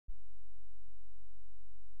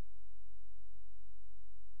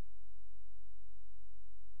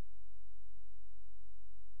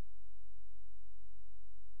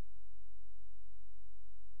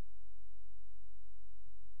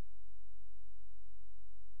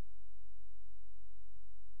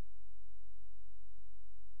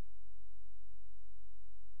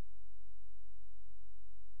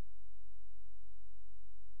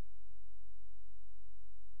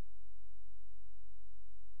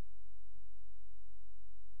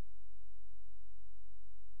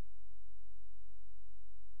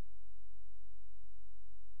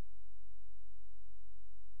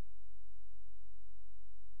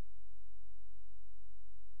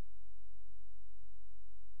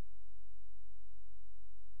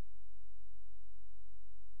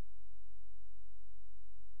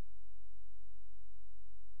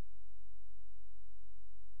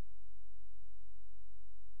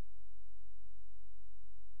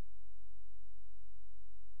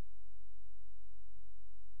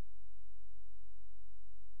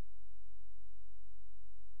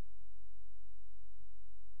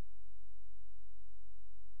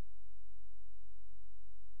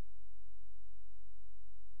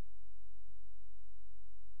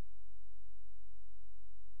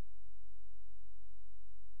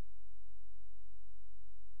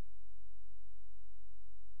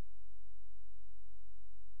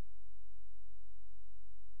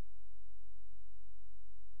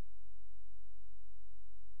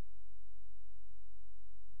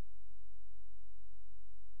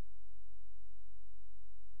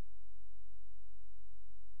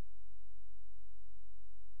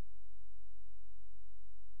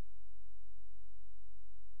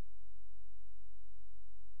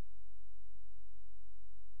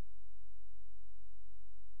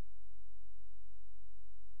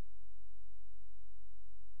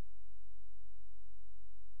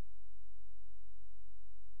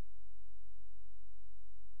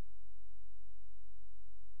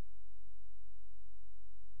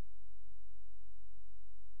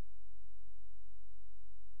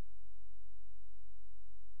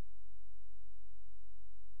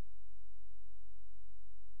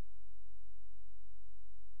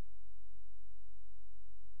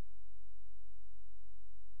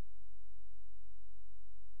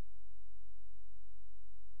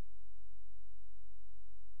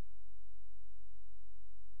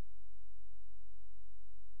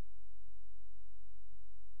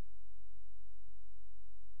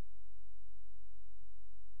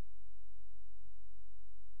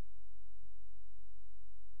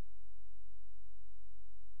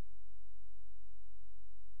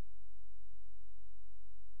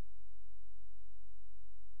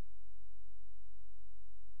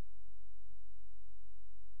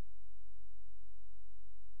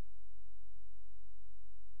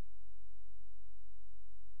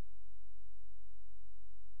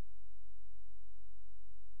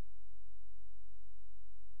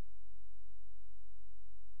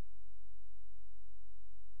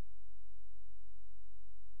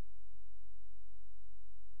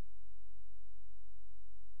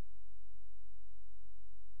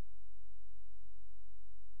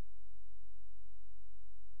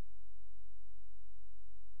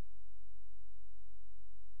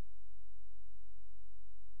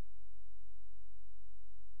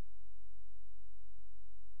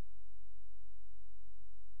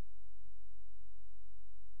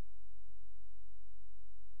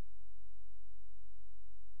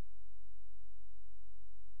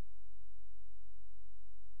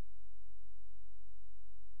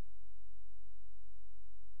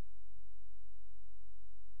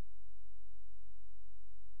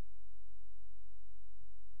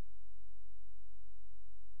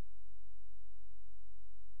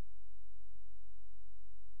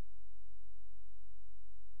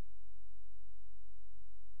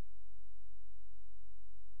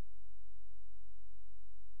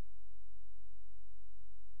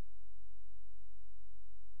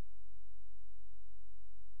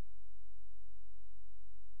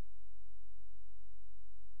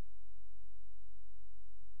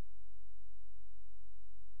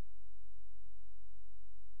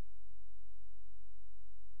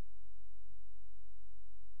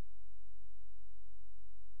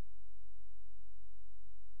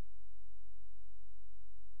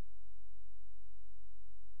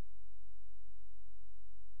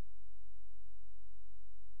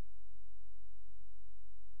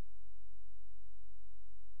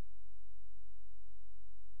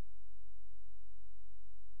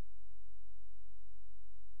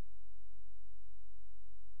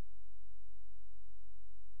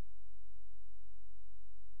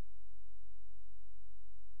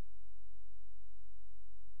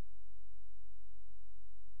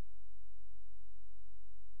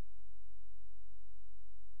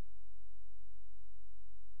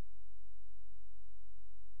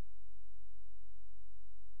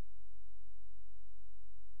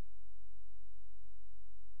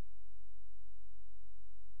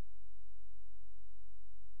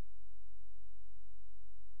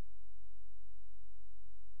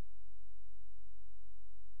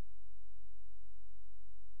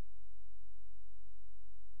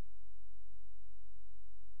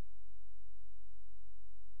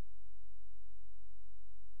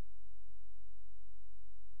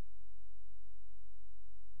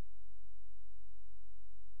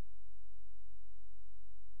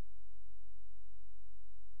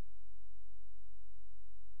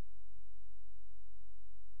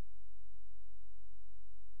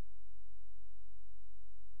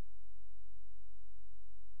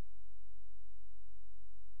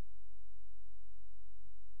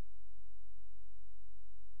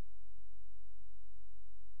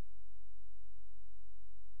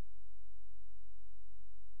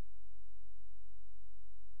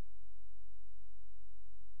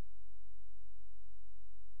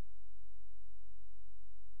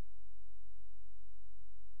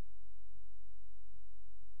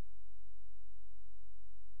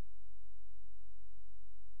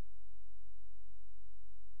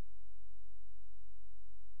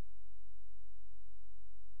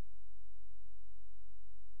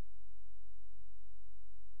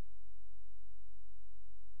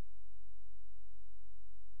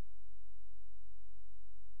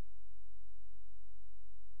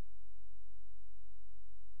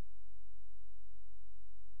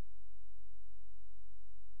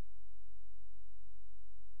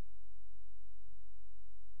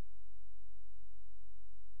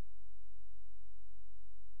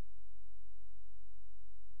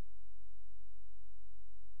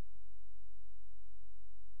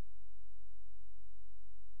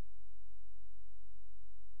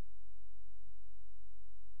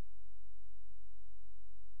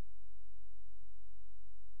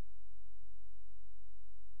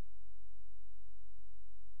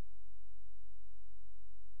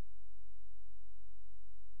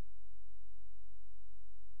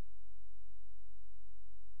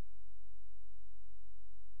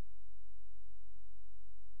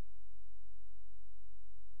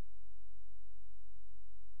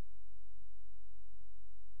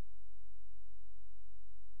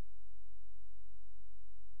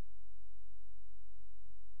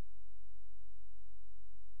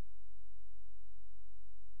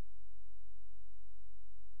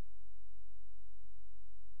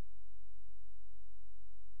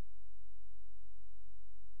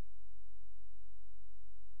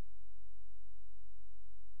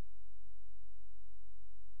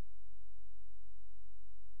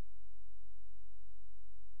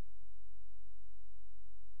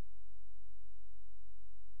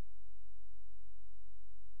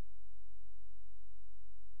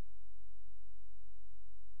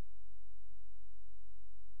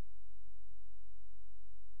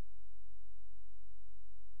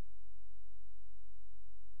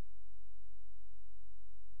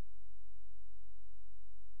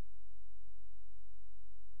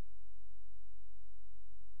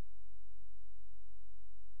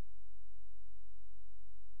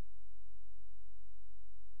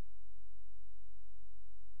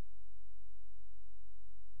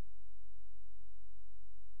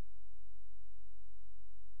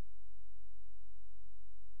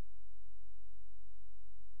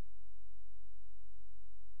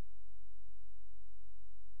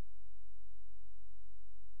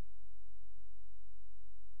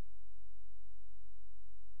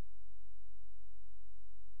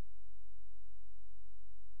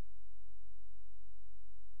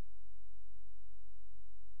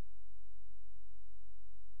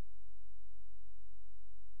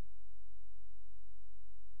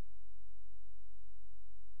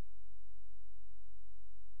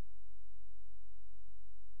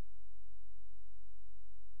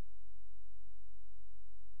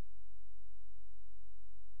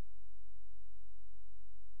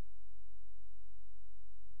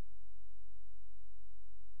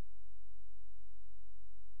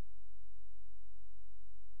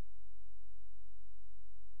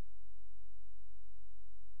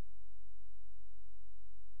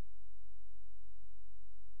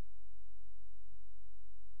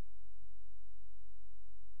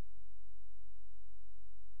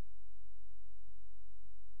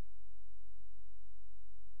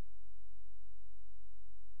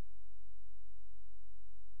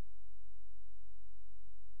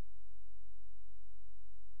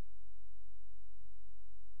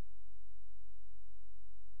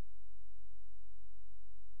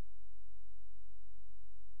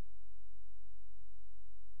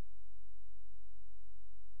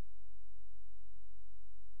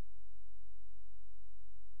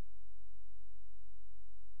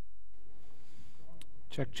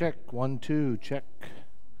Check, check. 1, 2, check.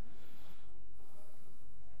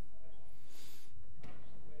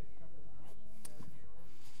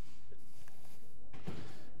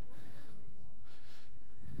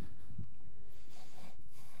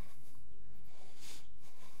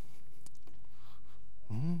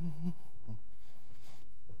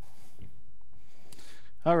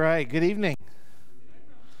 All right, good evening.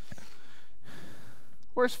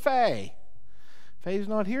 Where's Faye? Faye's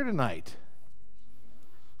not here tonight.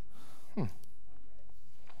 Is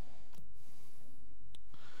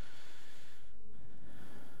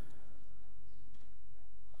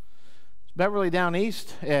Beverly down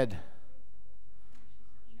east, Ed?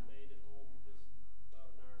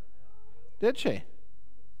 Did she?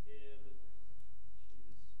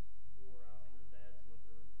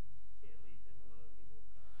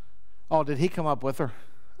 Oh, did he come up with her?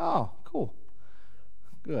 Oh, cool.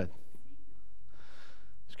 Good.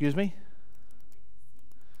 Excuse me?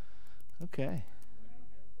 Okay.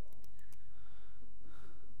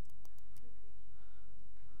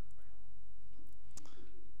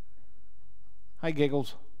 Hi,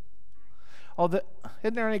 Giggles. Oh,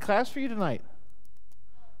 isn't there any class for you tonight?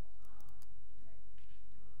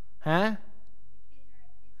 Huh?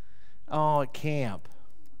 Oh, at camp.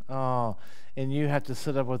 Oh, and you have to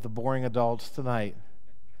sit up with the boring adults tonight.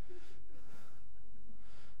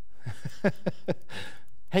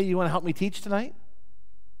 Hey, you want to help me teach tonight?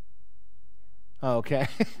 Oh, okay.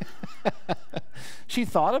 She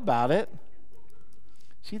thought about it.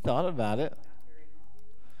 She thought about it.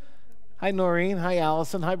 Hi, Noreen. Hi,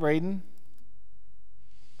 Allison. Hi, Braden.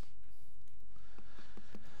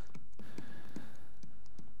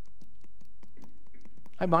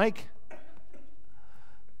 Hi, Mike.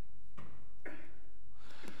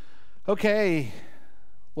 Okay,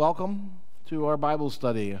 welcome to our Bible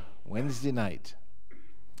study Wednesday night.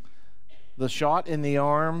 The shot in the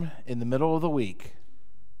arm in the middle of the week.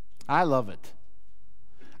 I love it.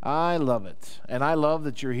 I love it. And I love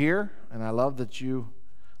that you're here, and I love that you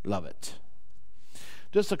love it.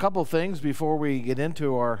 Just a couple things before we get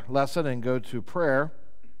into our lesson and go to prayer.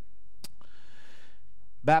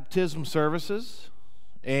 Baptism services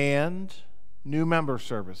and new member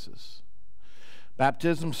services.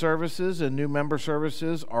 Baptism services and new member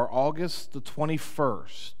services are August the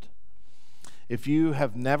 21st. If you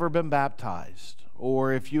have never been baptized,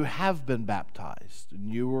 or if you have been baptized,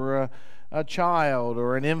 and you were a child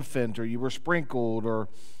or an infant, or you were sprinkled, or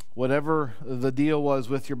whatever the deal was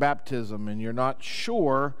with your baptism, and you're not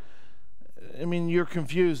sure, you're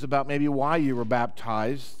confused about maybe why you were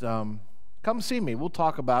baptized, come see me. We'll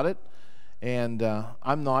talk about it. And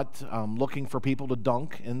I'm not looking for people to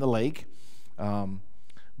dunk in the lake.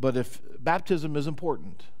 But if baptism is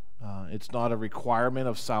important, it's not a requirement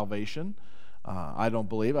of salvation. I don't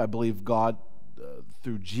believe. I believe God,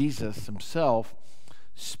 through Jesus himself,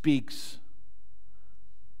 speaks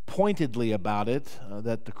pointedly about it,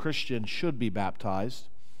 that the Christian should be baptized.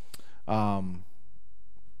 But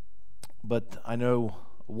I know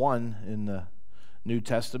one in the New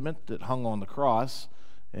Testament that hung on the cross,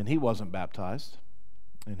 and he wasn't baptized,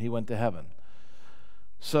 and he went to heaven.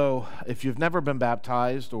 So if you've never been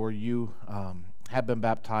baptized, or you have been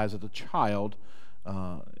baptized as a child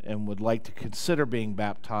and would like to consider being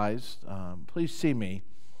baptized, please see me,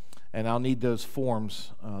 and I'll need those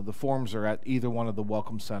forms. The forms are at either one of the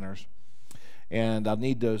welcome centers, and I'll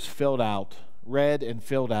need those filled out, read and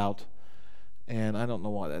filled out, and I don't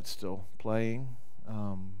know why that's still playing.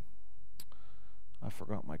 I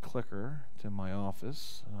forgot my clicker. It's in my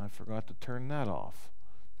office, and I forgot to turn that off.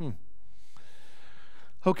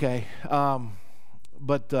 Okay,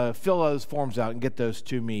 but fill those forms out and get those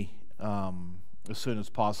to me as soon as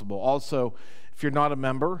possible. Also, if you're not a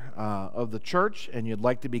member of the church and you'd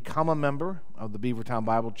like to become a member of the Beavertown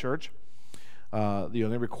Bible Church, the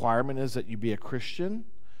only requirement is that you be a Christian,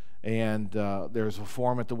 and there's a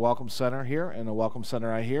form at the Welcome Center here and a Welcome Center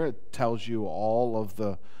right here. It tells you all of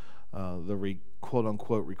the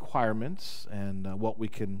quote-unquote requirements and what we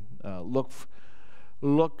can look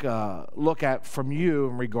at from you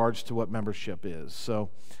in regards to what membership is. So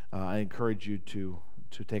I encourage you to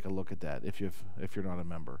take a look at that if you're not a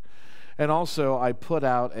member. And also, I put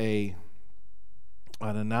out an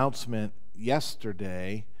announcement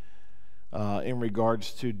yesterday in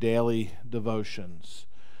regards to daily devotions.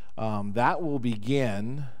 That will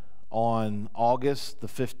begin on August the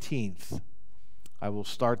 15th. I will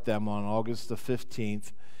start them on August the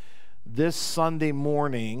 15th. This Sunday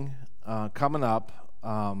morning, coming up,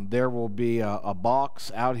 there will be a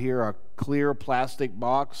box out here, a clear plastic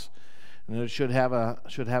box And it should have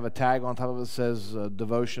a tag on top of it that says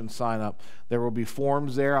devotion sign up. There will be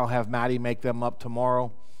forms there. I'll have Maddie make them up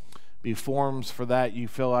tomorrow. Be forms for that. You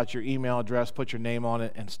fill out your email address, put your name on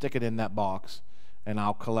it, and stick it in that box, and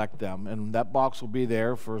I'll collect them. And that box will be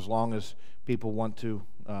there for as long as people want to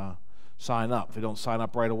sign up. If they don't sign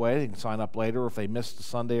up right away, they can sign up later. Or if they missed the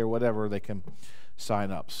Sunday or whatever, they can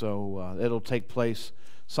sign up. So it'll take place.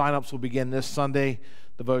 Sign-ups will begin this Sunday.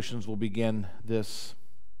 Devotions will begin this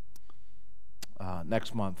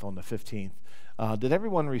next month on the 15th. Did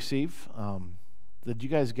everyone receive, did you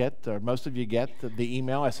guys get, or most of you get, the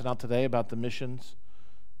email I sent out today about the missions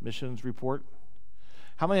report?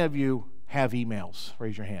 How many of you have emails?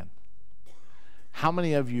 Raise your hand. How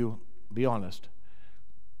many of you, be honest,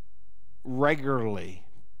 regularly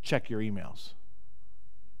check your emails?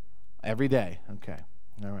 Every day? Okay.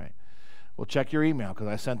 All right. Well, check your email because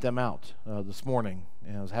I sent them out this morning.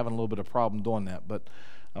 And I was having a little bit of problem doing that, but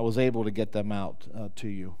I was able to get them out to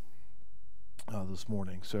you this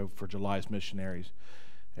morning. So for July's missionaries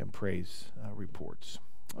and praise reports.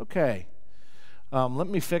 Okay. Let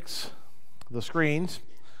me fix the screens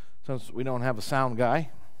since we don't have a sound guy.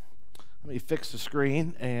 Let me fix the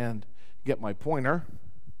screen and get my pointer,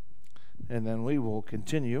 and then we will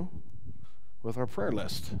continue with our prayer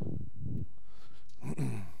list.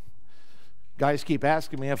 Guys keep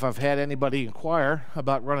asking me if I've had anybody inquire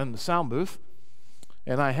about running the sound booth,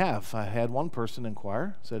 and I have. I had one person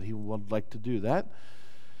inquire, said he would like to do that.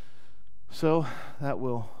 So that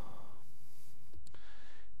will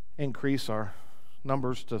increase our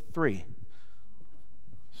numbers to 3.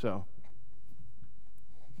 So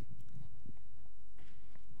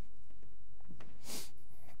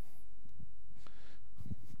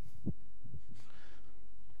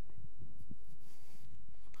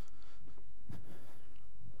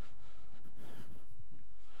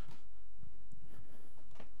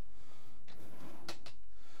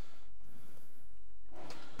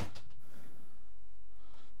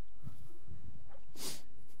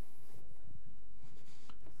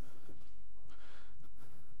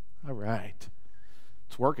all right.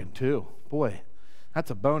 It's working too. Boy, that's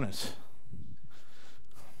a bonus.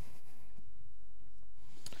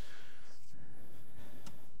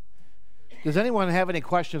 Does anyone have any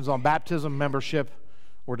questions on baptism, membership,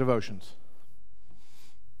 or devotions?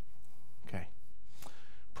 Okay.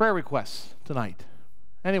 Prayer requests tonight.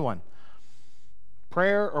 Anyone?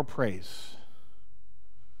 Prayer or praise?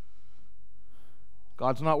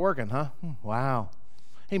 God's not working, huh? Wow.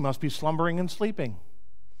 He must be slumbering and sleeping.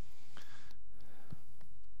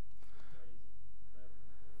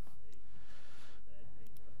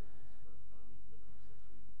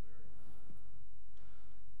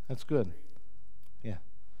 That's good. Yeah.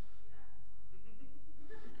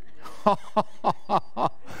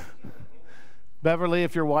 Beverly,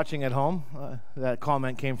 if you're watching at home, that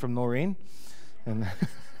comment came from Noreen. And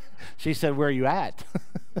she said, "Where are you at?"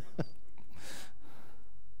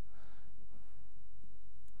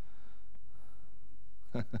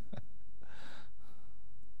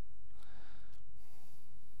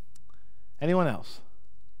 Anyone else?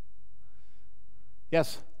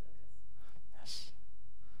 Yes? Yes.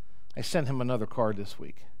 I sent him another card this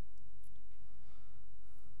week.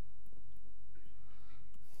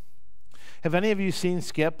 Have any of you seen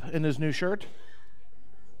Skip in his new shirt?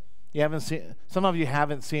 You haven't seen, some of you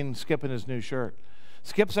haven't seen Skip in his new shirt.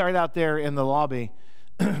 Skip's right out there in the lobby,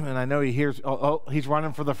 and I know he hears, he's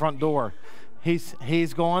running for the front door. He's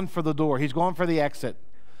going for the door. He's going for the exit.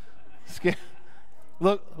 Skip,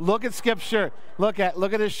 look at Skip's shirt. Look at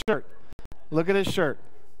his shirt. Look at his shirt.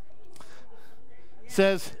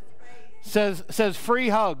 Says free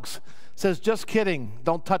hugs. Says just kidding.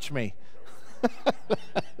 Don't touch me.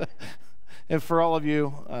 And for all of you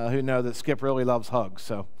who know that Skip really loves hugs,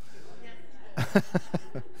 so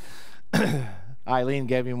Eileen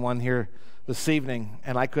gave him one here this evening,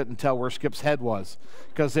 and I couldn't tell where Skip's head was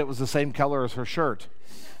because it was the same color as her shirt.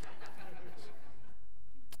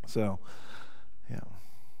 So, yeah.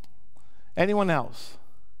 Anyone else?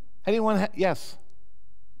 Anyone? Yes.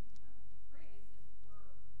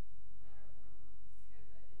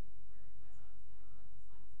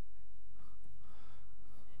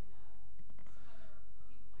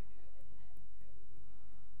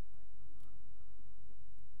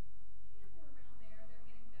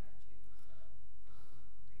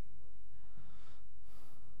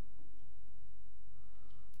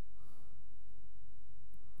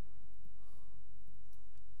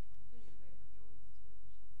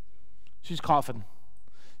 She's coughing.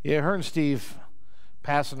 Yeah, her and Steve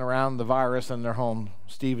passing around the virus in their home,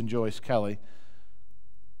 Steve and Joyce Kelly.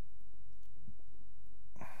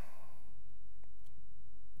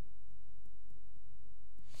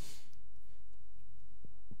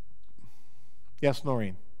 Yes,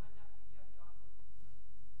 Noreen.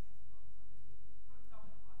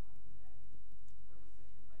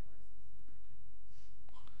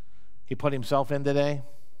 He put himself in today.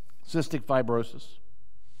 Cystic fibrosis.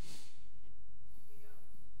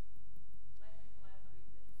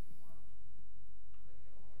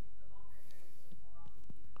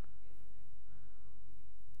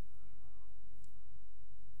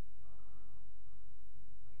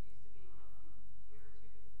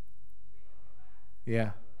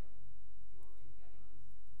 Yeah.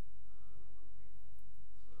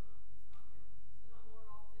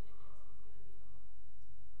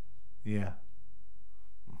 Yeah.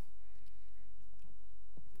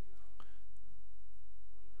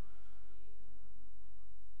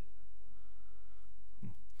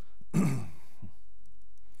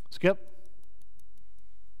 Skip?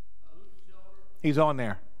 He's on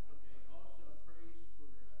there.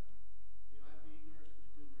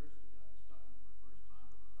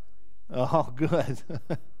 Oh, good.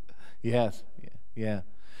 Yes. Yeah.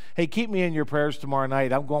 Hey, keep me in your prayers tomorrow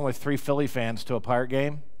night. I'm going with 3 Philly fans to a Pirate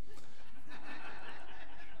game.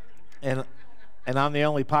 And I'm the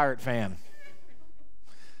only Pirate fan.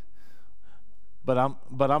 But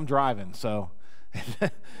I'm driving, so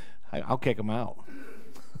I'll kick them out.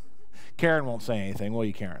 Karen won't say anything, will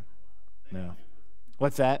you, Karen? No.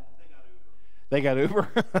 What's that? They got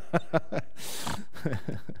Uber.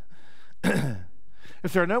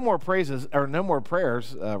 If there are no more praises or no more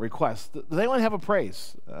prayers requests, does anyone have a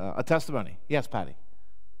praise, a testimony? Yes, Patty.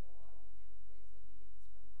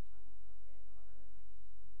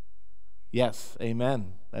 Yes,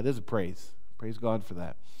 amen. That is a praise. Praise God for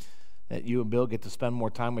that. That you and Bill get to spend more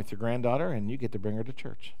time with your granddaughter and you get to bring her to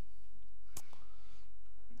church.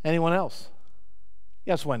 Anyone else?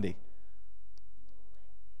 Yes, Wendy.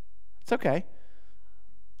 It's okay.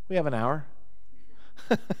 We have an hour.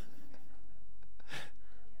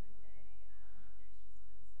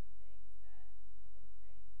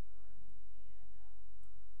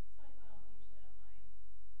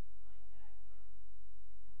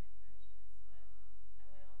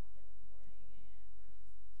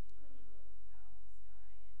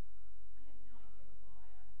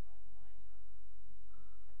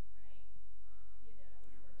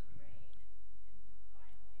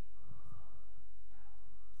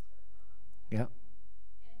 Yeah.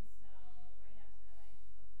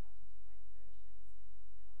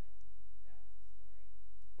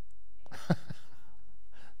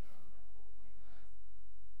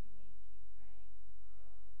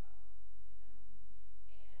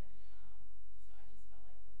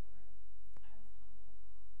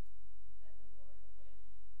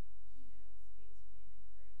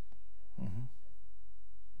 Mm-hmm.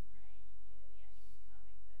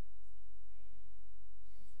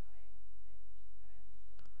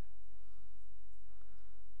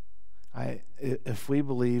 If we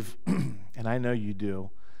believe, and I know you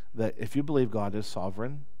do, that if you believe God is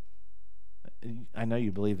sovereign, I know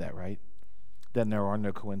you believe that, right? Then there are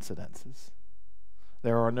no coincidences.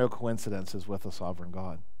 There are no coincidences with a sovereign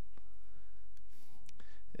God.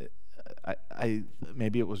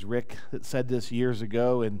 Maybe it was Rick that said this years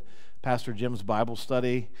ago in Pastor Jim's Bible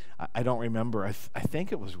study. I don't remember. I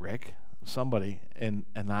think it was Rick, somebody, and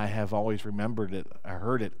I have always remembered it. I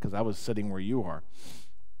heard it because I was sitting where you are.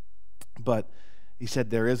 But he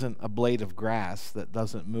said there isn't a blade of grass that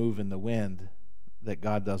doesn't move in the wind that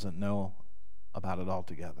God doesn't know about it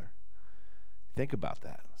altogether. Think about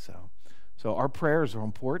that. So our prayers are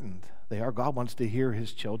important. They are. God wants to hear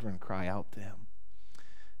his children cry out to him.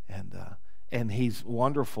 And he's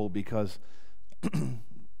wonderful because,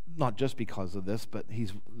 not just because of this, but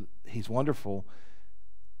he's wonderful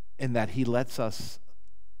in that he lets us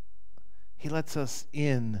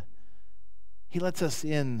in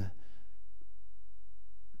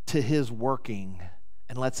to his working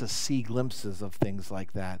and lets us see glimpses of things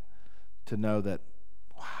like that to know that,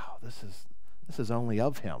 wow, this is only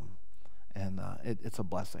of him. And it's a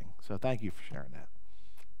blessing. So thank you for sharing that.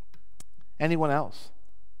 Anyone else?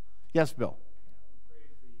 Yes, Bill.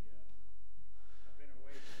 I've been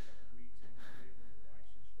away for a couple of weeks and was able to watch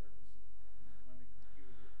the services on the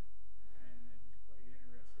computer, and it was quite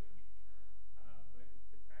interesting. But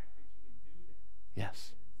the fact that you can do that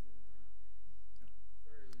Yes. is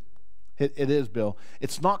very rewarding. It is, Bill.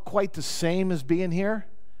 It's not quite the same as being here,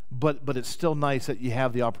 but it's still nice that you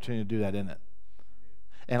have the opportunity to do that in it.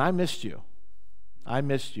 And I missed you. I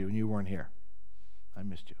missed you, and you weren't here. I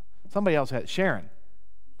missed you. Somebody else had Sharon.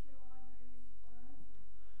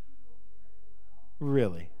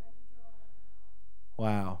 Really?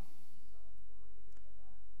 Wow.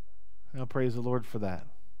 Well, praise the Lord for that.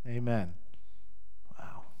 Amen.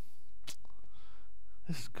 Wow.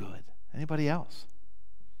 This is good. Anybody else?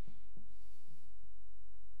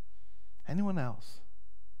 Anyone else?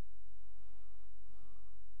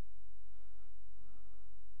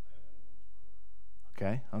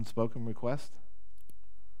 Okay, unspoken request.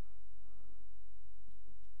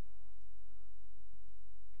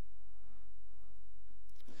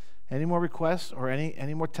 Any more requests or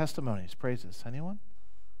any more testimonies, praises? Anyone?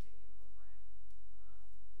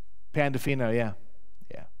 Pandafino, yeah.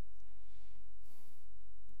 Yeah.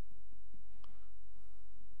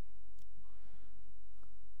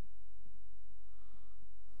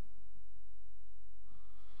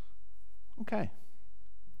 Okay.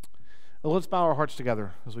 Well, let's bow our hearts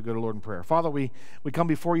together as we go to Lord in prayer. Father, we come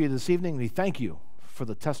before you this evening. We thank you for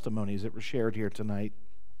the testimonies that were shared here tonight.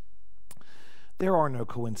 There are no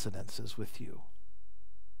coincidences with you.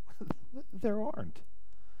 There aren't.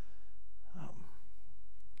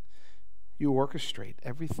 You orchestrate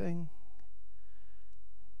everything.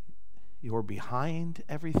 You're behind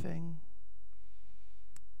everything.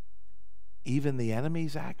 Even the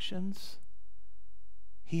enemy's actions.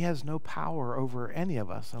 He has no power over any of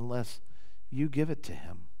us unless you give it to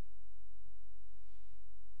him.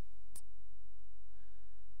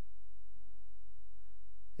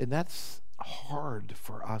 And that's hard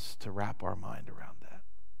for us to wrap our mind around that.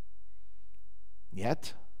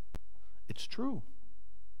 Yet, it's true.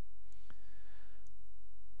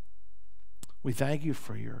 We thank you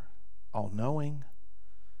for your all-knowing.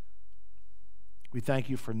 We thank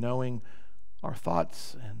you for knowing our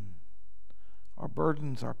thoughts and our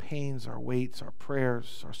burdens, our pains, our weights, our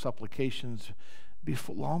prayers, our supplications,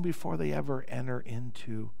 long before they ever enter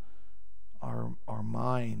into our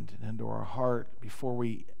mind and into our heart, before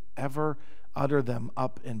we ever utter them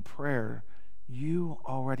up in prayer. You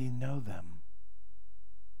already know them.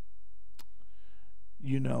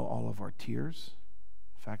 You know all of our tears.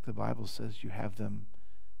 In fact, the Bible says you have them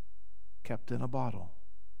kept in a bottle.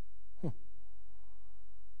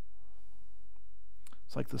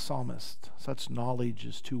 It's like the psalmist, such knowledge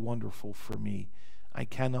is too wonderful for me. I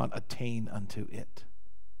cannot attain unto it.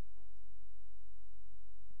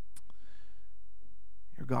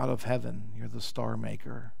 You're God of heaven. You're the star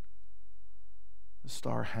maker, the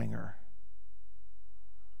star hanger.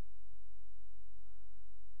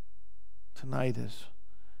 Tonight, as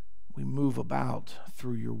we move about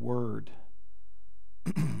through your word,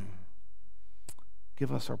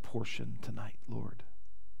 give us our portion tonight, Lord.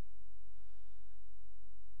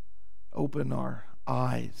 Open our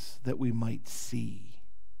eyes that we might see.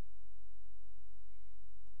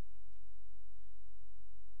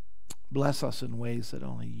 Bless us in ways that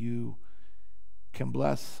only you can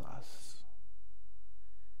bless us.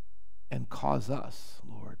 And cause us,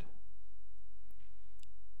 Lord,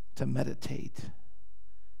 to meditate,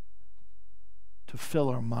 to fill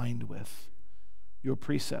our mind with your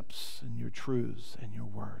precepts and your truths and your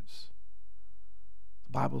words.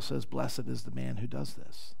 The Bible says, blessed is the man who does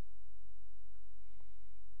this.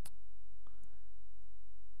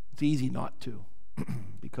 It's easy not to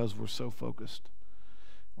because we're so focused.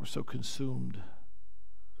 We're so consumed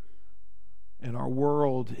in our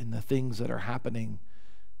world, in the things that are happening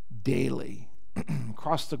daily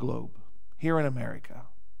across the globe, here in America.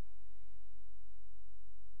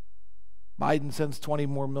 Biden sends 20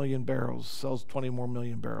 more million barrels, sells 20 more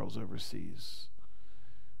million barrels overseas.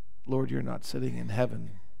 Lord, you're not sitting in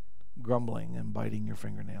heaven grumbling and biting your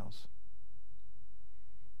fingernails.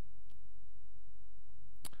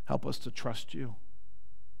 Help us to trust you.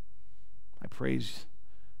 I praise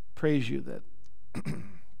you that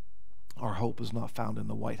our hope is not found in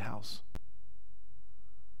the White House,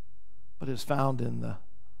 but is found in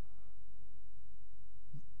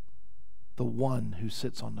the one who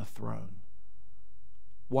sits on the throne.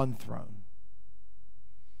 One throne.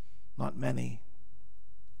 Not many.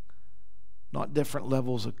 Not different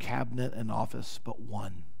levels of cabinet and office, but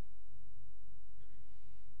one.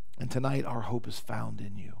 And tonight our hope is found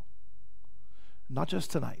in you. Not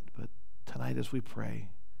just tonight, but tonight as we pray,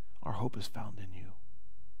 our hope is found in you.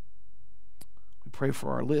 We pray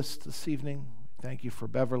for our list this evening. Thank you for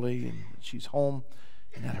Beverly, and she's home,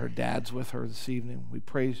 and that her dad's with her this evening. We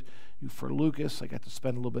praise you for Lucas. I got to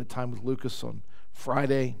spend a little bit of time with Lucas on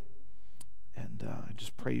Friday, and I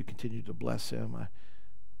just pray you continue to bless him. I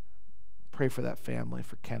pray for that family,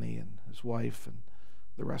 for Kenny and his wife and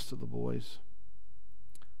the rest of the boys.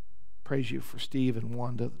 Praise you for Steve and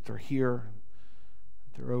Wanda that they're here.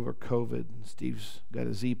 They're over COVID. Steve's got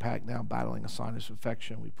a Z-Pack now, battling a sinus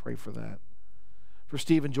infection. We pray for that. For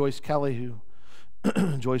Steve and Joyce Kelly, who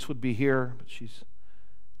Joyce would be here, but she's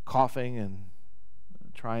coughing and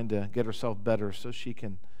trying to get herself better so she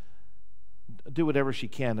can do whatever she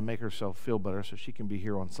can to make herself feel better so she can be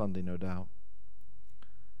here on Sunday, no doubt.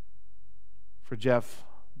 For Jeff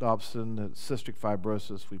Dobson, cystic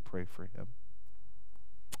fibrosis, we pray for him.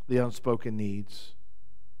 The unspoken needs.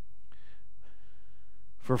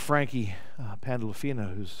 For Frankie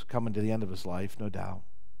Pandolfino, who's coming to the end of his life, no doubt.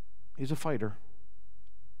 He's a fighter.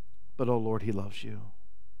 But, oh Lord, he loves you.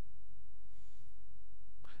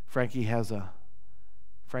 Frankie has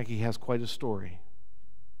quite a story,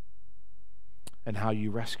 and how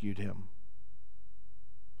you rescued him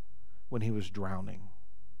when he was drowning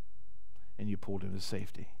and you pulled him to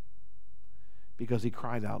safety because he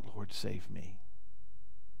cried out, Lord, save me.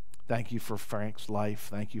 Thank you for Frank's life.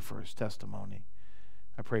 Thank you for his testimony.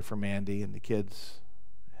 I pray for Mandy and the kids,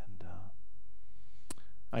 and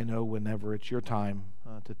I know whenever it's your time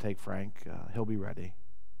to take Frank, he'll be ready.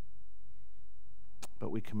 But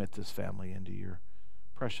we commit this family into your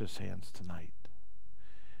precious hands tonight.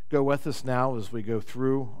 Go with us now as we go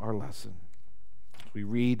through our lesson. As we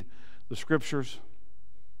read the scriptures,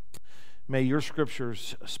 may your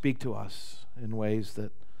scriptures speak to us in ways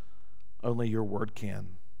that only your word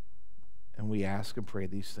can. And we ask and pray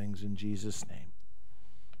these things in Jesus' name.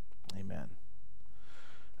 Amen.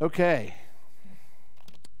 Okay.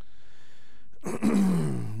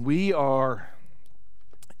 We are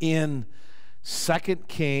in 2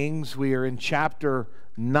 Kings. We are in chapter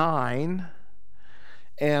 9.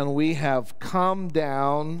 And we have come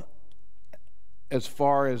down as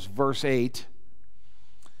far as verse 8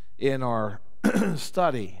 in our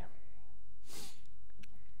study.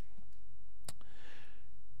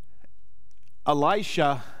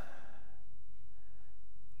 Elisha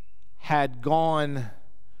had gone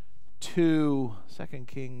to 2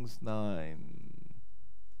 Kings 9.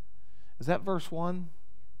 Is that verse 1?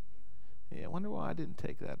 Yeah, I wonder why I didn't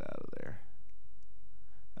take that out of there.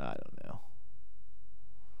 I don't know.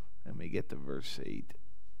 Let me get to verse 8.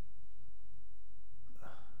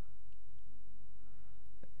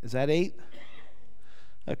 Is that 8?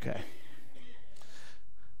 Okay.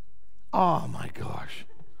 Oh my gosh.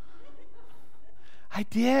 I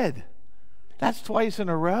did. That's twice in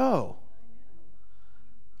a row.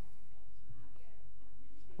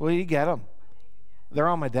 Well, you get them. They're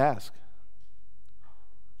on my desk.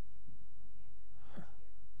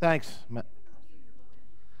 Thanks.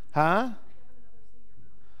 Huh?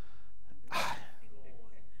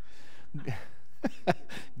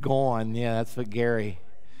 Gone. Yeah, that's what Gary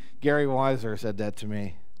Weiser said that to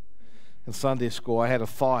me in Sunday school. I had a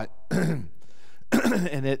thought, and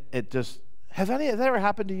it just, has that ever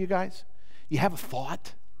happened to you guys? You have a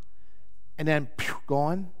thought, and then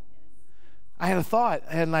gone? I had a thought,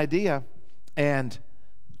 I had an idea, and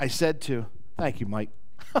I said to, thank you, Mike.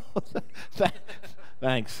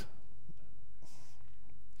 Thanks.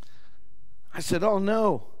 I said, oh,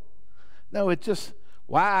 no, it just,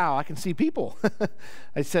 wow, I can see people.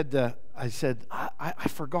 I said, I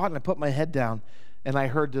forgot, and I put my head down, and I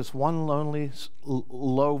heard this one lonely,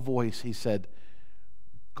 low voice. He said,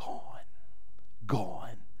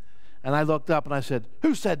 gone. And I looked up, and I said,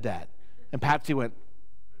 who said that? And Patsy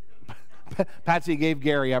gave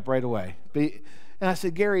Gary up right away. And I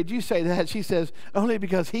said, Gary, did you say that? She says, only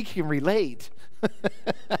because he can relate.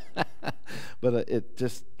 But it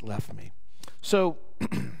just left me. So,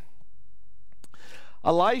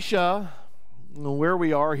 Elisha, where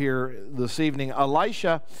we are here this evening,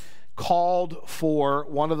 Elisha called for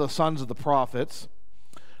one of the sons of the prophets,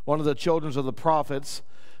 one of the children of the prophets.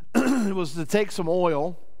 It was to take some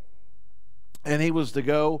oil, and he was to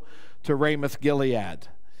go to Ramoth Gilead.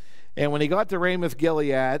 And when he got to Ramoth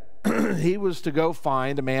Gilead, he was to go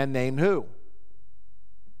find a man named who?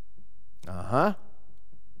 It's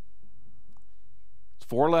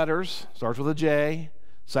 4 letters, starts with a J.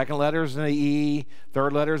 Second letter is an E,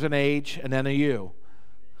 third letter is an H, and then a U.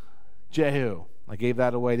 Jehu. I gave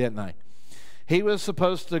that away, didn't I? He was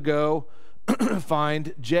supposed to go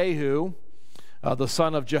find Jehu, the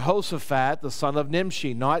son of Jehoshaphat, the son of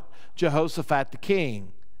Nimshi, not Jehoshaphat the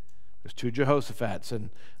king. There's 2 Jehoshaphat's. And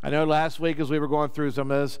I know last week as we were going through some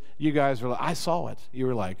of this, you guys were like, I saw it. You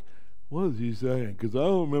were like, what is he saying? Because I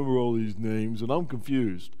don't remember all these names, and I'm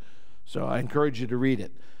confused. So I encourage you to read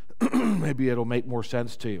it. Maybe it'll make more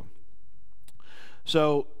sense to you.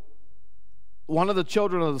 So one of the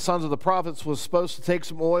children of the sons of the prophets was supposed to take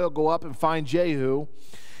some oil, go up and find Jehu,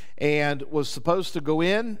 and was supposed to go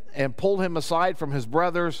in and pull him aside from his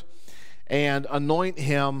brothers and anoint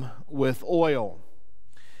him with oil.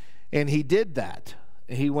 And he did that.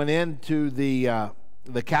 He went into the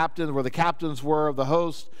captain, where the captains were of the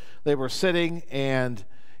host. They were sitting, and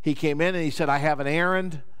he came in and he said, I have an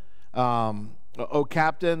errand. O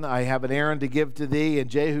captain, I have an errand to give to thee. And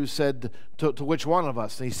Jehu said, to which one of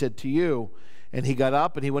us? And he said, to you. And he got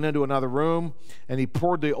up and he went into another room and he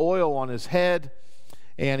poured the oil on his head.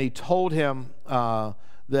 And he told him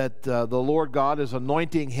that the Lord God is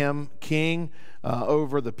anointing him king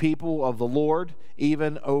over the people of the Lord,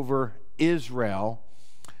 even over Israel.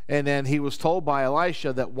 And then he was told by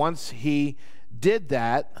Elisha that once he did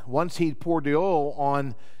that, once he poured the oil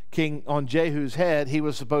on Jehu's head, he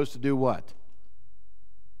was supposed to do what?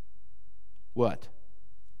 What?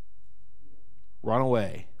 Run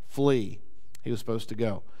away, flee. He was supposed to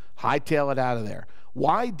go. Hightail it out of there.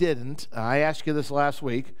 Why didn't, I asked you this last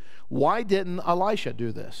week, why didn't Elisha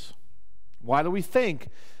do this? Why do we think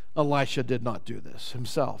Elisha did not do this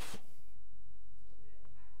himself?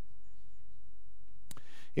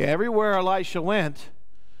 Yeah, everywhere Elisha went,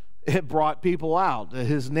 it brought people out.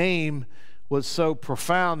 His name was so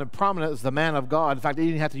profound and prominent as the man of God. In fact, he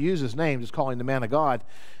didn't have to use his name, just calling the man of God.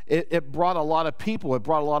 It brought a lot of people. It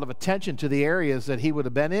brought a lot of attention to the areas that he would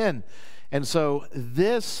have been in. And so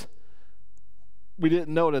this, we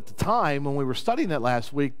didn't know it at the time when we were studying it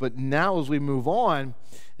last week, but now as we move on,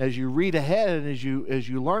 as you read ahead and as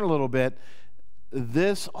you learn a little bit,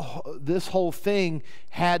 this whole thing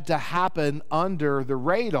had to happen under the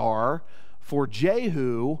radar for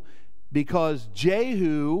Jehu, because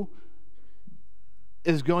Jehu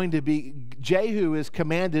is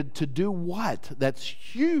commanded to do what? That's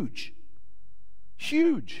huge.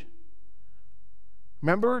 Huge.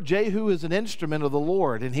 Remember, Jehu is an instrument of the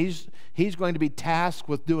Lord, and he's going to be tasked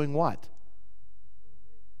with doing what?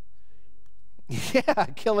 Yeah,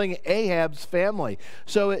 killing Ahab's family.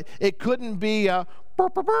 So it couldn't be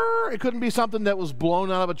it couldn't be something that was blown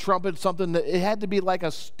out of a trumpet, something that, it had to be like a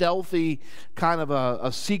stealthy kind of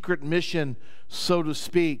a secret mission, so to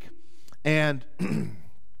speak. And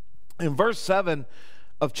in verse 7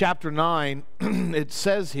 of chapter 9, it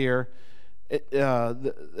says here,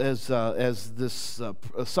 as this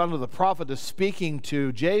son of the prophet is speaking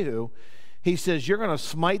to Jehu, he says, you're going to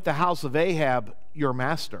smite the house of Ahab, your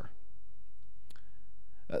master,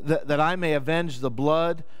 that I may avenge the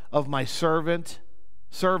blood of my servants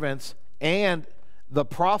and the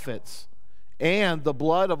prophets and the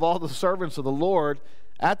blood of all the servants of the Lord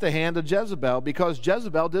at the hand of Jezebel, because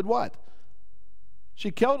Jezebel did what?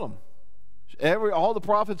 She killed them. All the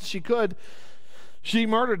prophets she could, she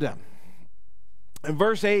murdered them. In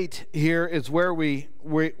verse 8 here is where we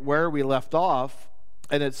left off,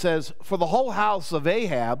 and it says, for the whole house of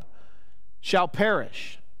Ahab shall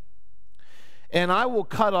perish, and I will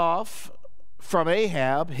cut off from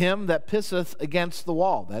Ahab him that pisseth against the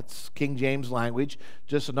wall. That's King James language,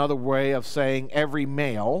 just another way of saying every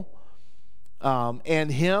male,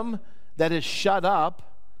 and him that is shut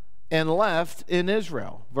up and left in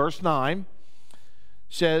Israel. Verse 9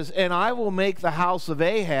 says, and I will make the house of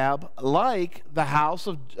Ahab like the house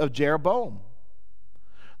of Jeroboam,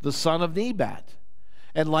 the son of Nebat,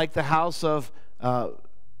 and like the house of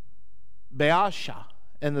Baasha,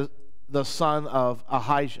 and the son of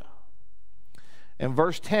Ahijah. And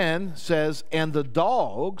verse 10 says, and the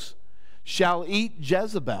dogs shall eat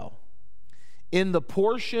Jezebel in the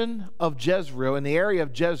portion of Jezreel, in the area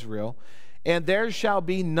of Jezreel, and there shall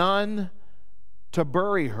be none to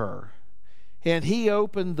bury her. And he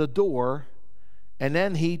opened the door, and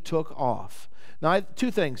then he took off. Now,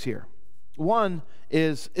 two things here. One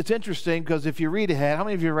is, it's interesting because if you read ahead, how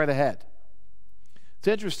many of you read ahead? It's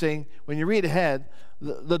interesting, when you read ahead,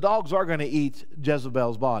 the dogs are going to eat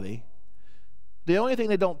Jezebel's body. The only thing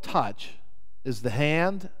they don't touch is the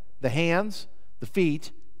hands, the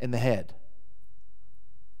feet, and the head.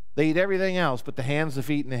 They eat everything else but the hands, the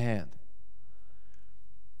feet, and the hand.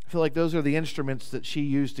 I feel like those are the instruments that she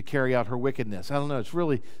used to carry out her wickedness. I don't know. I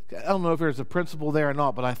don't know if there's a principle there or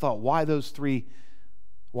not, but I thought, why those three?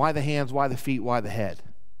 Why the hands? Why the feet? Why the head?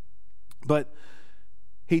 But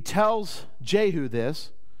he tells Jehu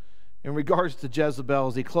this in regards to Jezebel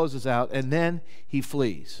as he closes out, and then he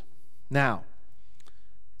flees. Now,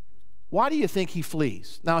 why do you think he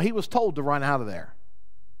flees? Now, he was told to run out of there.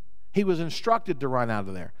 He was instructed to run out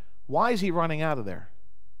of there. Why is he running out of there?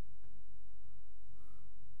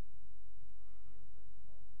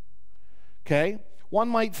 Okay? One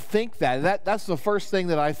might think that's the first thing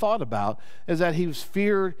that I thought about, is that he's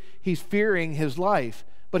fearing his life,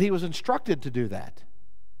 but he was instructed to do that.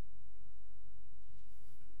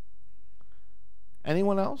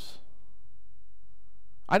 Anyone else?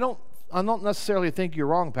 I don't necessarily think you're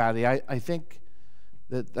wrong, Patty. I think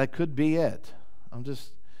that could be it.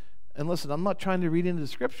 And listen, I'm not trying to read into the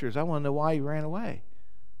scriptures. I want to know why he ran away.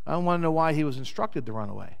 I want to know why he was instructed to run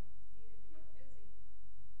away.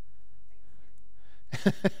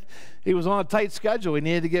 He was on a tight schedule. He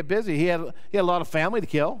needed to get busy. He had a lot of family to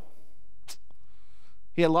kill.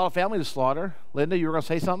 He had a lot of family to slaughter. Linda, you were going to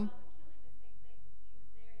say something?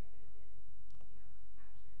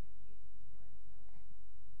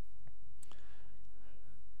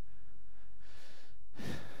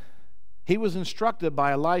 He was instructed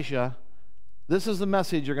by Elisha, this is the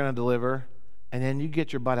message you're going to deliver, and then you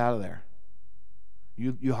get your butt out of there.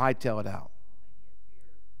 You hightail it out.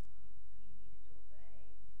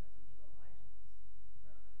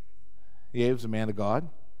 He was a man of God.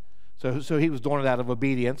 So he was doing it out of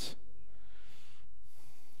obedience.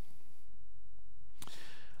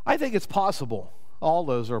 I think it's possible. All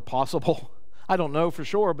those are possible. I don't know for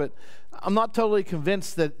sure, but I'm not totally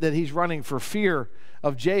convinced that he's running for fear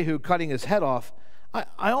of Jehu cutting his head off.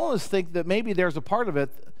 I always think that maybe there's a part of it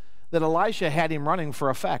that Elisha had him running for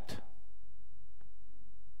effect,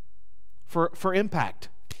 for impact.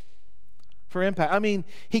 For impact. I mean,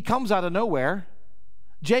 he comes out of nowhere.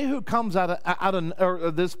 Jehu comes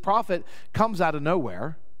or this prophet comes out of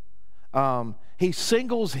nowhere. He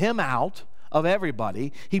singles him out of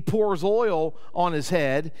everybody. He pours oil on his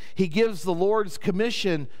head. He gives the Lord's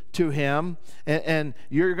commission to him, and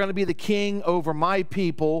you're going to be the king over my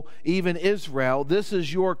people, even Israel. This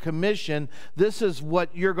is your commission. This is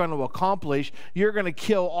what you're going to accomplish. You're going to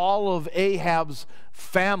kill all of Ahab's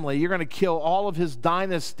family. You're going to kill all of his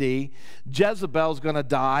dynasty. Jezebel's going to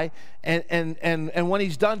die. And when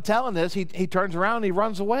he's done telling this, he turns around and he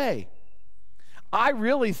runs away. I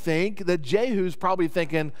really think that Jehu's probably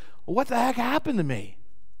thinking, what the heck happened to me?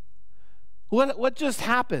 What just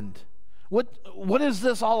happened? What is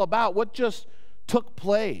this all about? What just took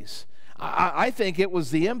place? I think it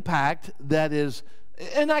was the impact that is,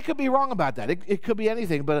 and I could be wrong about that. It could be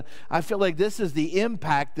anything, but I feel like this is the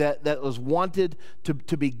impact that was wanted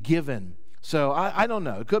to be given. So I don't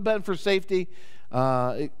know. It could have been for safety.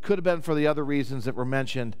 It could have been for the other reasons that were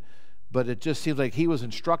mentioned, but it just seems like he was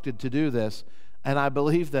instructed to do this, and I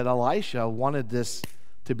believe that Elisha wanted this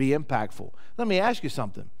to be impactful. Let me ask you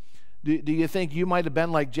something. Do you think you might have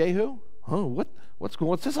been like Jehu? Oh,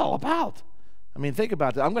 what's this all about? I mean, think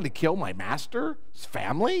about that. I'm going to kill my master's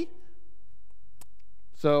family?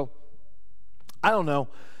 So, I don't know.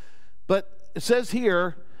 But it says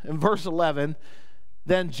here in verse 11,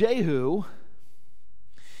 then Jehu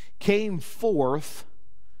came forth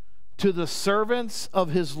to the servants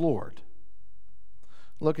of his Lord.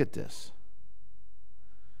 Look at this.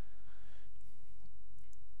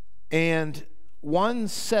 And one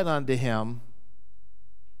said unto him,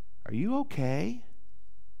 are you okay?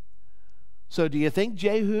 So do you think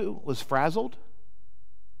Jehu was frazzled?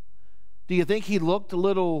 Do you think he looked a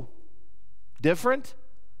little different?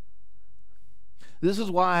 This is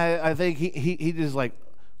why I think he just like,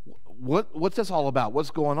 what's this all about?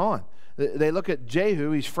 What's going on? They look at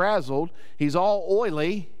Jehu, he's frazzled, he's all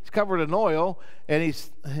oily, he's covered in oil, and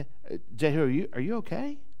he's, Jehu, are you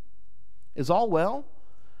okay? Is all well?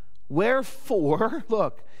 Wherefore,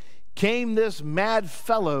 look, came this mad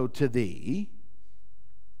fellow to thee?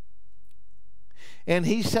 And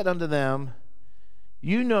he said unto them,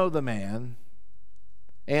 you know the man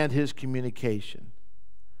and his communication.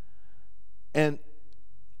 And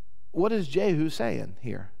what is Jehu saying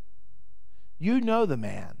here? You know the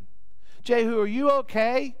man. Jehu, are you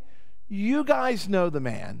okay? You guys know the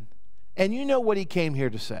man, and you know what he came here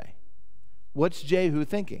to say. What's Jehu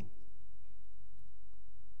thinking?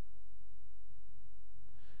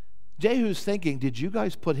 Jehu's thinking, did you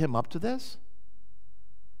guys put him up to this?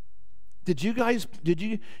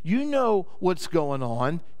 You know what's going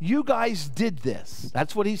on. You guys did this.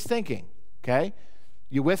 That's what he's thinking, okay?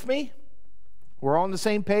 You with me? We're on the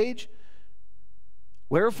same page?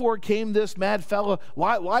 Wherefore came this mad fellow?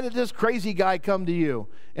 Why did this crazy guy come to you?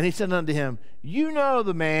 And he said unto him, you know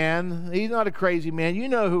the man. He's not a crazy man. You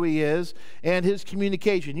know who he is and his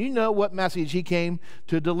communication. You know what message he came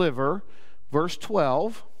to deliver. Verse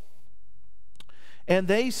 12. And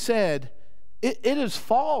they said, it is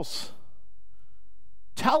false.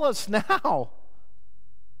 Tell us now.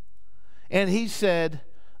 And he said,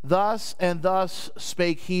 thus and thus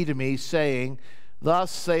spake he to me, saying,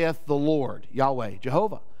 thus saith the Lord, Yahweh,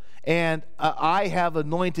 Jehovah, and I have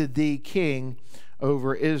anointed thee king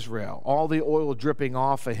over Israel. All the oil dripping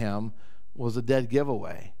off of him was a dead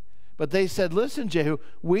giveaway. But they said, listen, Jehu,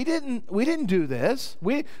 we didn't do this.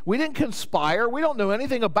 We didn't conspire. We don't know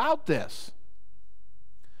anything about this.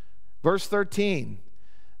 Verse 13,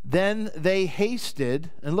 then they hasted,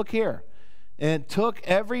 and look here, and took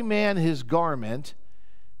every man his garment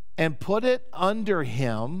and put it under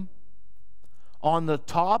him on the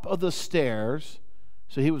top of the stairs.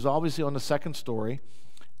 So he was obviously on the second story,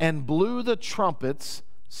 and blew the trumpets,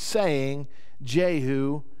 saying,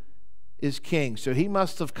 Jehu is king. So he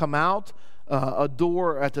must have come out a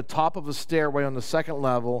door at the top of a stairway on the second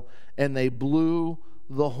level, and they blew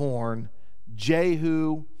the horn.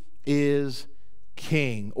 Jehu is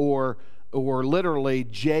king, or literally,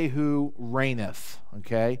 Jehu reigneth,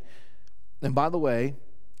 okay? And by the way,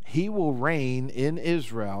 he will reign in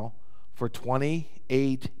Israel for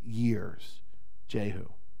 28 years, Jehu.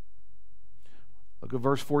 Look at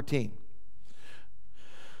verse 14.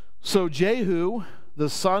 So Jehu, the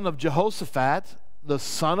son of Jehoshaphat, the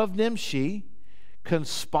son of Nimshi,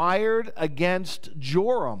 conspired against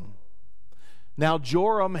Joram. Now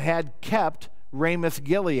Joram had kept Ramoth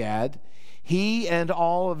Gilead, he and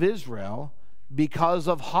all of Israel, because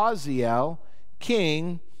of Hazael,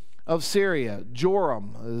 king of Syria.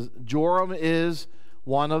 Joram is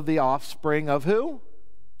one of the offspring of who?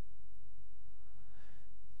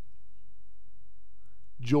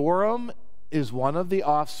 Joram is one of the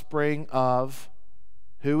offspring of,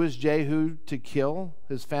 who is Jehu to kill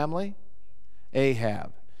his family?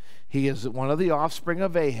 Ahab. He is one of the offspring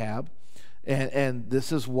of Ahab, and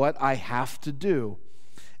this is what I have to do.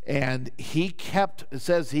 And it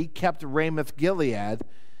says he kept Ramoth Gilead,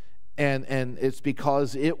 and it's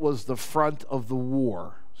because it was the front of the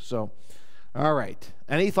war. So, all right.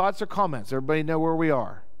 Any thoughts or comments? Everybody know where we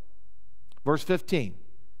are? Verse 15.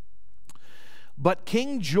 But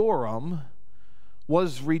King Joram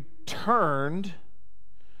was returned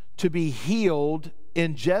to be healed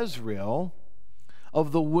in Jezreel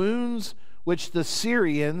of the wounds which the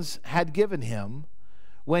Syrians had given him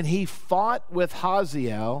when he fought with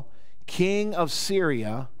Hazael, king of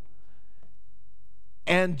Syria.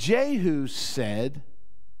 And Jehu said,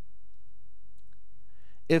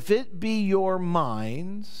 if it be your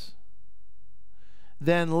minds,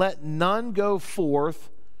 then let none go forth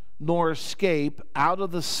nor escape out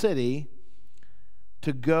of the city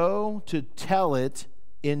to go to tell it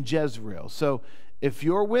in Jezreel. So if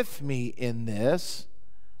you're with me in this,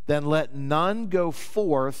 then let none go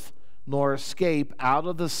forth nor escape out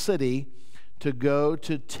of the city to go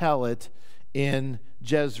to tell it in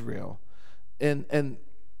Jezreel. And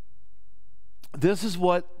this is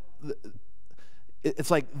what,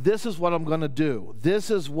 it's like, this is what I'm going to do.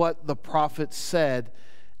 This is what the prophet said.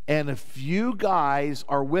 And if you guys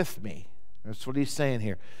are with me, that's what he's saying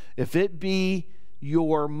here. If it be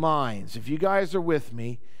your minds, if you guys are with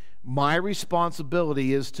me, my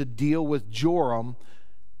responsibility is to deal with Joram,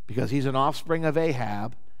 because he's an offspring of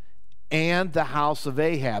Ahab, and the house of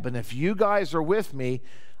Ahab. And if you guys are with me,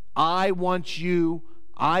 I want you,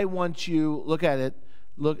 look at it,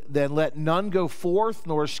 then let none go forth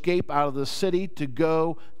nor escape out of the city to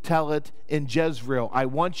go tell it in Jezreel. I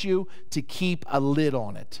want you to keep a lid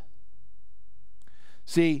on it.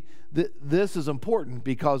 See, this is important,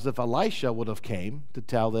 because if Elisha would have came to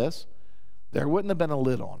tell this, there wouldn't have been a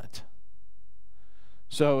lid on it.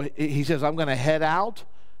 So he says, I'm going to head out,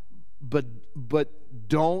 but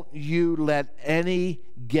don't you let any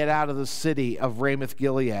get out of the city of Ramoth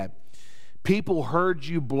Gilead. People heard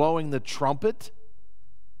you blowing the trumpet,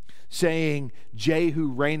 saying,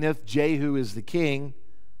 Jehu reigneth, Jehu is the king.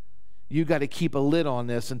 You got to keep a lid on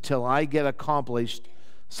this until I get accomplished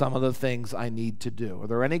some of the things I need to do. Are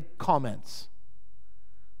there any comments?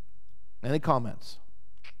 Any comments?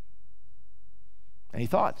 Any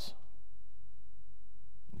thoughts?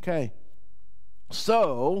 Okay.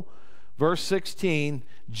 So, verse 16,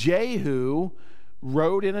 Jehu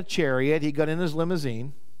rode in a chariot. He got in his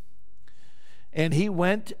limousine, and he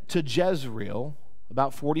went to Jezreel,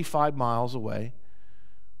 about 45 miles away.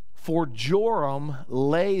 For Joram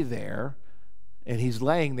lay there, and he's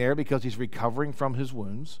laying there because he's recovering from his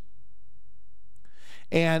wounds.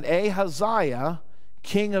 And Ahaziah,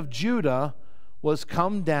 king of Judah, was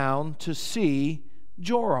come down to see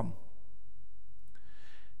Joram.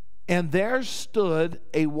 And there stood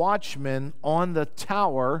a watchman on the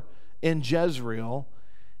tower in Jezreel,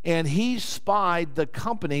 and he spied the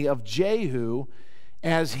company of Jehu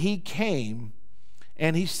as he came,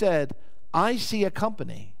 and he said, I see a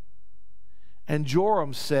company. And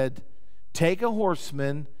Joram said, take a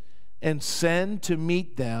horseman and send to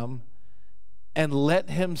meet them, and let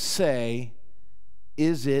him say,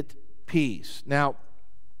 is it peace? Now,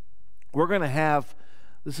 we're going to have,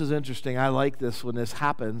 this is interesting, I like this when this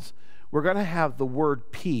happens, we're going to have the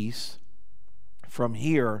word peace from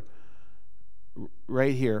here,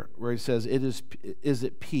 right here, where he says, is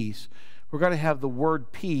it peace? We're going to have the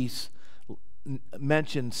word peace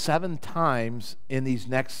mentioned 7 times in these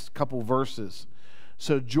next couple verses.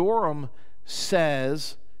 So Joram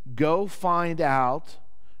says, go find out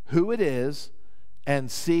who it is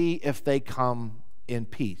and see if they come in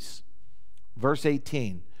peace. Verse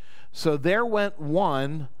 18. So there went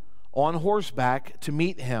one on horseback to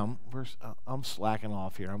meet him. I'm slacking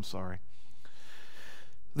off here. I'm sorry.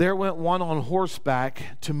 There went one on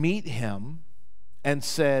horseback to meet him and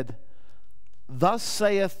said, Thus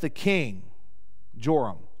saith the king,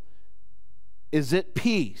 Joram, is it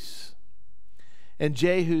peace? And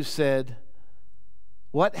Jehu said,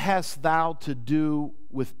 What hast thou to do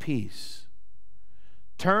with peace?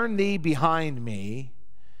 Turn thee behind me.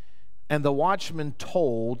 And the watchman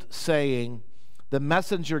told, saying, The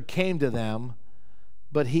messenger came to them,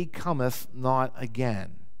 but he cometh not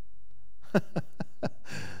again.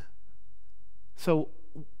 So,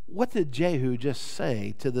 what did Jehu just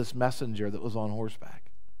say to this messenger that was on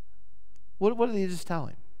horseback? What did he just tell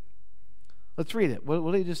him? Let's read it.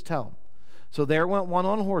 What did he just tell him? So there went one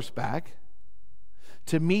on horseback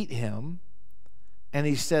to meet him, and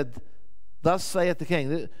he said, Thus saith the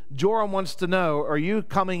king. Joram wants to know, are you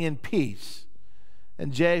coming in peace?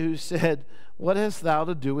 And Jehu said, What hast thou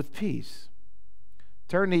to do with peace?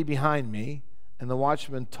 Turn thee behind me. And the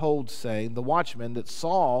watchman told, saying, the watchman that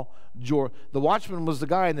saw Joram, the watchman was the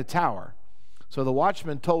guy in the tower. So the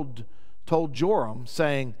watchman told Joram,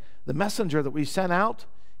 saying, the messenger that we sent out,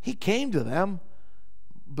 he came to them,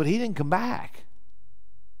 but he didn't come back.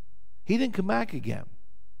 He didn't come back again.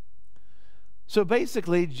 So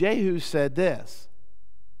basically, Jehu said this,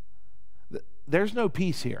 there's no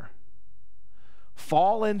peace here.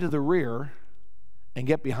 Fall into the rear and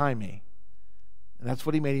get behind me. And that's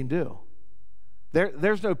what he made him do.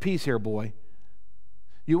 There's no peace here, boy.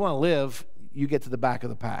 You want to live, you get to the back of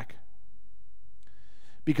the pack.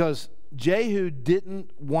 Because Jehu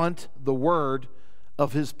didn't want the word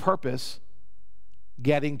of his purpose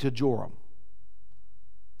getting to Joram.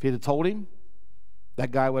 If he'd have told him,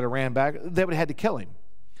 that guy would have ran back. They would have had to kill him.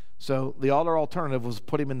 So the other alternative was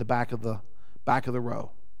put him in the back of the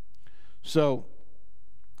row. So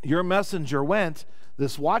your messenger went.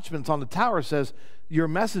 This watchman's on the tower says, your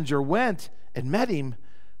messenger went and met him,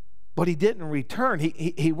 but he didn't return.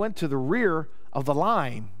 He went to the rear of the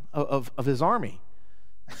line of his army.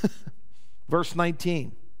 Verse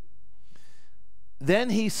 19. Then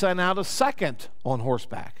he sent out a second on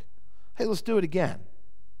horseback. Hey, let's do it again.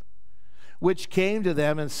 Which came to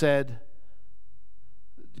them and said,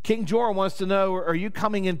 King Joram wants to know, are you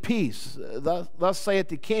coming in peace? Thus saith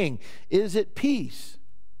the king, is it peace?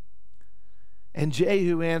 And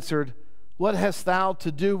Jehu answered, What hast thou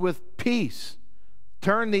to do with peace?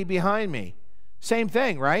 Turn thee behind me. Same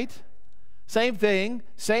thing, right? Same thing,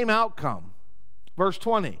 same outcome. Verse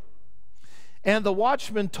 20. And the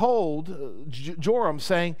watchman told Joram,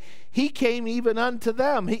 saying, He came even unto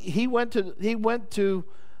them. He went to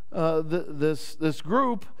this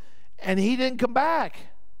group, and he didn't come back.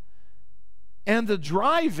 And the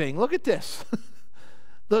driving, look at this.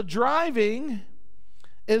 The driving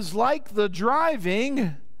is like the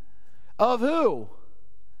driving of who?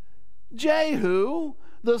 Jehu,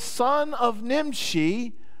 the son of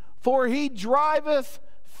Nimshi, for he driveth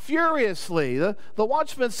furiously. The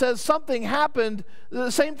watchman says something happened,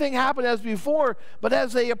 the same thing happened as before, but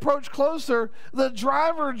as they approach closer, the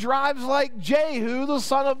driver drives like Jehu, the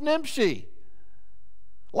son of Nimshi,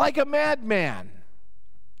 like a madman.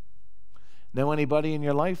 Know anybody in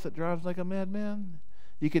your life that drives like a madman?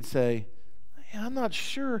 You could say, yeah, I'm not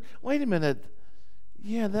sure. Wait a minute.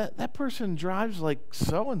 Yeah, that person drives like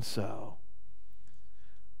so-and-so.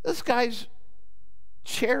 This guy's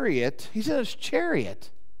chariot, he's in his chariot.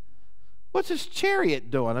 What's his chariot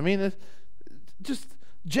doing? I mean, it's just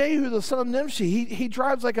Jehu, the son of Nimshi, he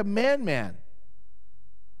drives like a madman.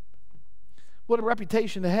 What a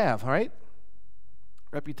reputation to have, all right?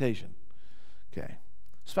 Reputation. Okay.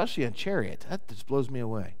 Especially a chariot. That just blows me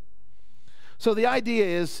away. So the idea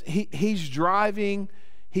is he's driving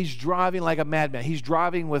like a madman. He's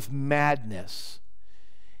driving with madness.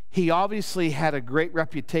 He obviously had a great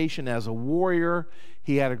reputation as a warrior.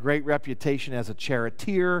 He had a great reputation as a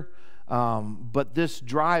charioteer. But this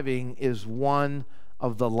driving is one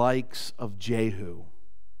of the likes of Jehu.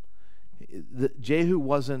 Jehu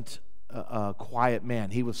wasn't a quiet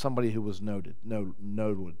man. He was somebody who was noted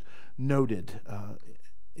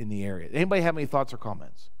in the area. Anybody have any thoughts or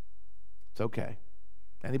comments? It's okay.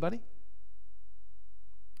 Anybody?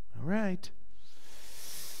 All right.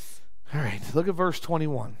 All right. Look at verse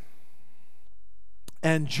 21.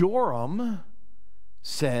 And Joram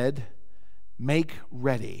said, Make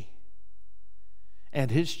ready.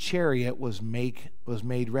 And his chariot was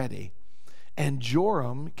made ready. And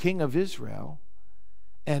Joram, king of Israel,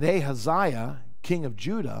 and Ahaziah, king of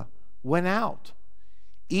Judah, went out,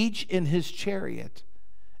 each in his chariot.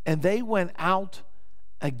 And they went out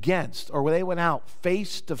against, or they went out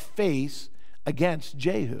face to face against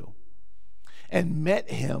Jehu and met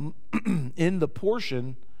him in the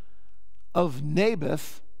portion of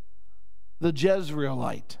Naboth the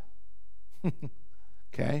Jezreelite.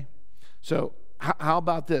 Okay? So, how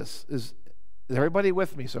about this? Is everybody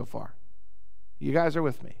with me so far? You guys are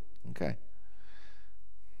with me. Okay.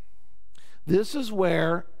 This is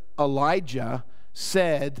where Elijah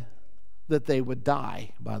said that they would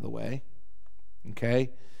die, by the way. Okay?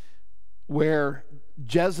 Where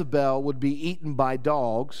Jezebel would be eaten by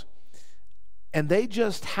dogs, and they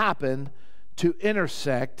just happened to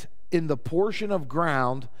intersect in the portion of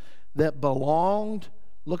ground that belonged,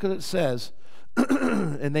 look at it says,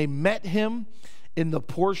 and they met him in the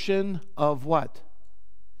portion of what?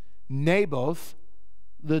 Naboth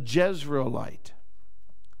the Jezreelite.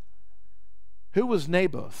 Who was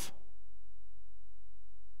Naboth?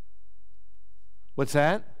 What's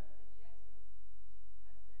that?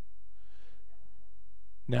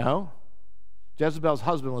 No. Jezebel's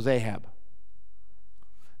husband was Ahab.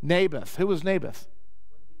 Naboth. Who was Naboth?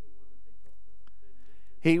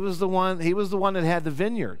 He was the one that had the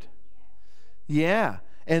vineyard. Yeah.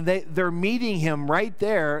 And they're meeting him right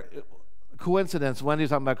there. Coincidence. Wendy's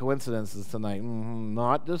talking about coincidences tonight.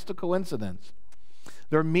 Not just a coincidence.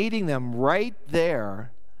 They're meeting them right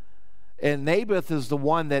there. And Naboth is the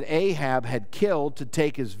one that Ahab had killed to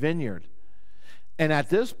take his vineyard. And at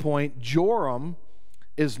this point, Joram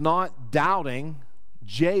is not doubting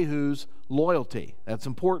Jehu's loyalty. That's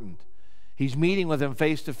important. He's meeting with him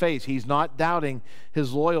face to face. He's not doubting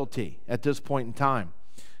his loyalty at this point in time.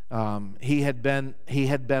 He had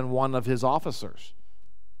been one of his officers.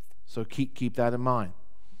 So keep that in mind.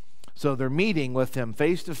 So they're meeting with him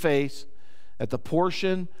face to face at the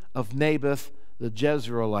portion of Naboth the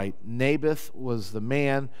Jezreelite. Naboth was the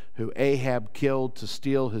man who Ahab killed to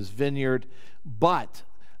steal his vineyard. But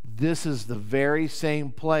this is the very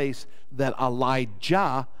same place that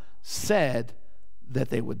Elijah said that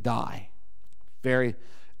they would die.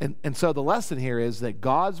 And so the lesson here is that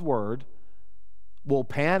God's word will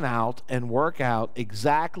pan out and work out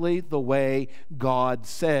exactly the way God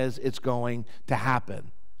says it's going to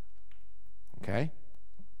happen. Okay?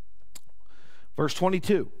 Verse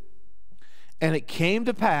 22. And it came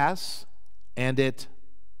to pass, and it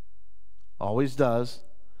always does,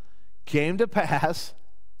 came to pass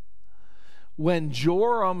when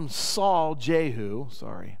Joram saw Jehu,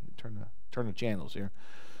 sorry, turn the channels here,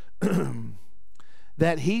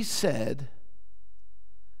 that he said,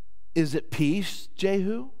 "Is it peace,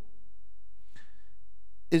 Jehu?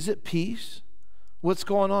 Is it peace? What's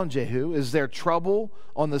going on, Jehu? Is there trouble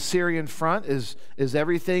on the Syrian front? Is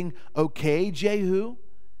everything okay, Jehu?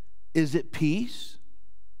 Is it peace?"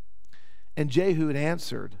 And Jehu had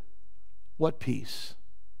answered, "What peace?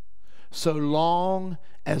 So long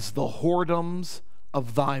as the whoredoms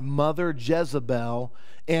of thy mother Jezebel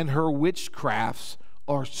and her witchcrafts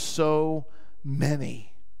are so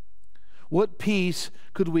many." What peace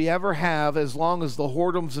could we ever have as long as the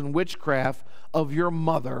whoredoms and witchcraft of your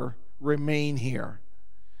mother remain here?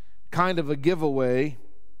 Kind of a giveaway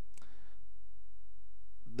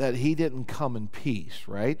that he didn't come in peace,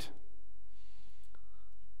 right?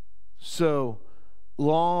 So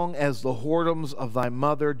long as the whoredoms of thy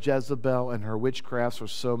mother Jezebel and her witchcrafts are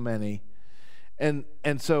so many. And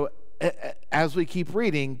so as we keep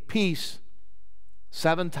reading, peace,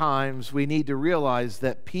 7 times, we need to realize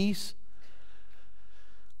that peace,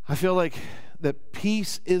 I feel like that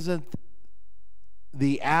peace isn't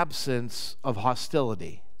the absence of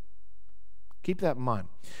hostility. Keep that in mind.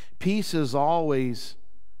 Peace is always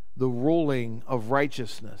the ruling of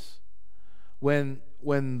righteousness. When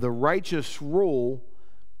the righteous rule,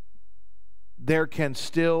 there can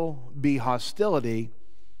still be hostility,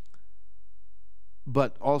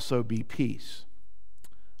 but also be peace.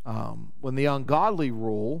 When the ungodly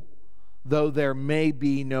rule, though there may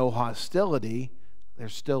be no hostility, there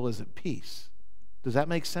still isn't peace. Does that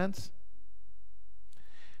make sense?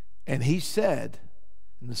 And he said,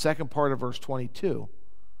 in the second part of verse 22,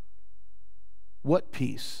 "What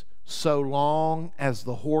peace? So long as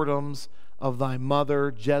the whoredoms of thy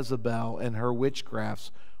mother Jezebel and her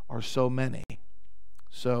witchcrafts are so many."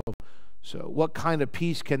 So what kind of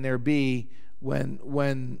peace can there be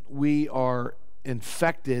when we are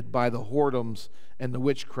infected by the whoredoms and the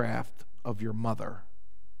witchcraft of your mother?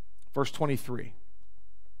 Verse 23.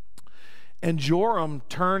 And Joram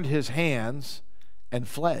turned his hands and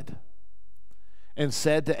fled, and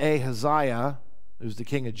said to Ahaziah, who's the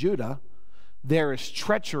king of Judah, "There is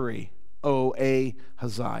treachery, O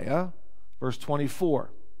Ahaziah." Verse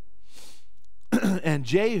 24. And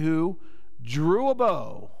Jehu drew a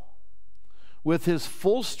bow with his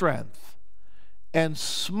full strength and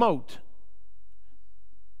smote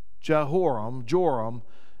Joram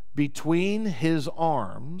between his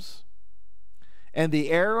arms, and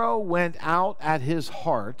the arrow went out at his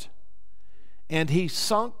heart, and he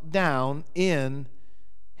sunk down in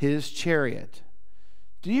his chariot.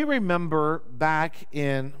 Do you remember back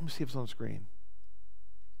in, let me see if it's on the screen,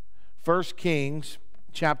 1 Kings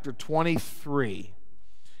chapter 23.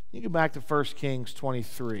 You go back to 1 Kings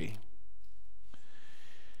 23.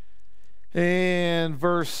 And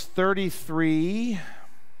verse 33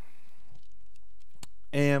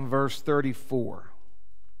 and verse 34.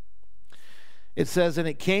 It says, "And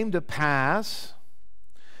it came to pass,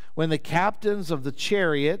 when the captains of the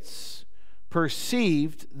chariots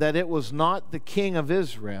perceived that it was not the king of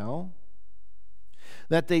Israel,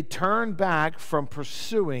 that they turned back from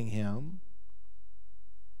pursuing him.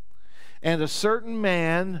 And a certain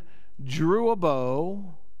man drew a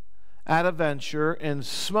bow at a venture and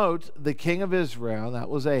smote the king of Israel," that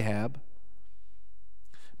was Ahab,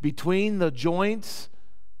 "between the joints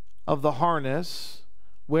of the harness.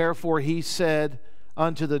 Wherefore he said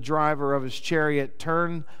unto the driver of his chariot,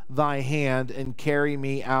 Turn thy hand and carry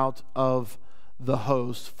me out of the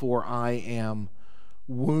host, for I am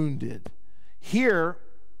wounded." Here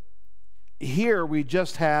we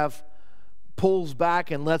just have pulls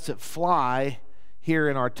back and lets it fly here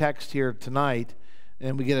in our text here tonight,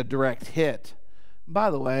 and we get a direct hit. By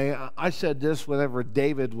the way, I said this whenever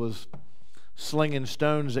David was slinging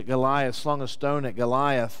stones at Goliath, slung a stone at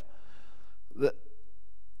Goliath.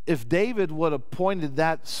 If David would have pointed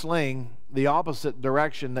that sling the opposite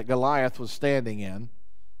direction that Goliath was standing in,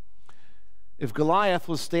 if Goliath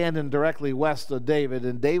was standing directly west of David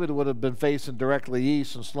and David would have been facing directly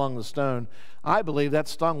east and slung the stone, I believe that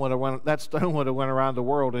stone would have went around the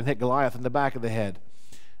world and hit Goliath in the back of the head,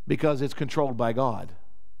 because it's controlled by God.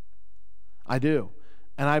 I do.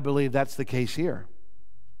 And I believe that's the case here.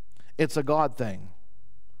 It's a God thing.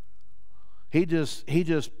 He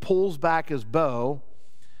just pulls back his bow.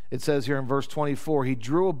 It says here in verse 24, he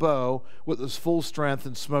drew a bow with his full strength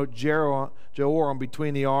and smote Joram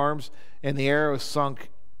between the arms, and the arrow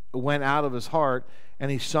went out of his heart,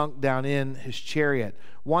 and he sunk down in his chariot.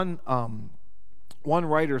 One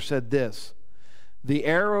writer said this: "The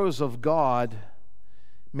arrows of God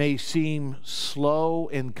may seem slow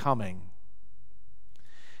in coming,"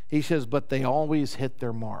 he says, "but they always hit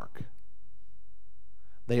their mark."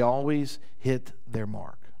 They always hit their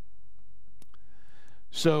mark.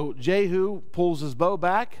 So Jehu pulls his bow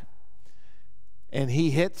back, and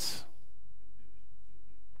he hits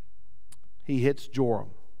Joram.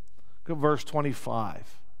 Go to verse 25.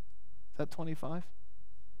 Is that 25?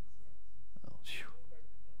 Oh,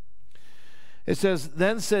 it says,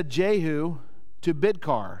 "Then said Jehu to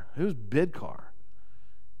Bidkar," who's Bidkar?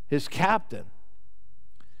 His captain,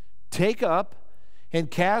 "Take up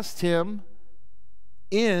and cast him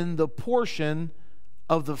in the portion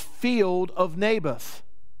of the field of Naboth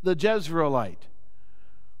the Jezreelite.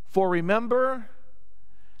 For remember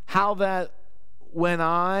how that when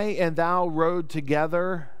I and thou rode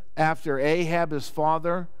together after Ahab his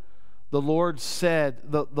father, the Lord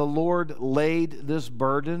laid this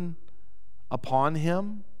burden upon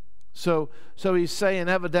him." So he's saying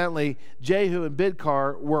evidently Jehu and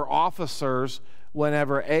Bidkar were officers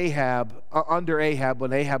whenever under Ahab,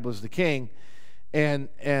 when Ahab was the king, and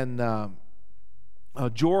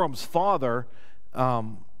Joram's father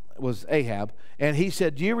was Ahab, and he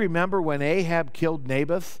said, "Do you remember when Ahab killed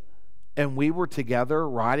Naboth and we were together,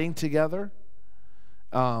 riding together?"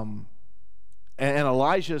 And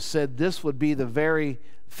Elijah said this would be the very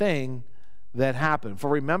thing that happened. "For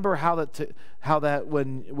remember how that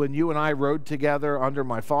when you and I rode together under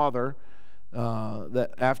my father,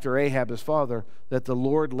 that after Ahab his father, that the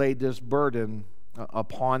Lord laid this burden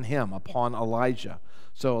upon him," upon Elijah.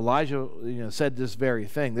 So Elijah said this very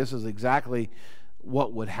thing. This is exactly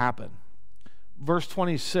what would happen. Verse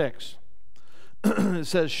 26, it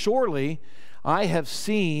says, "Surely I have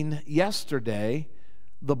seen yesterday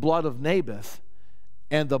the blood of Naboth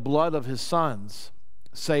and the blood of his sons,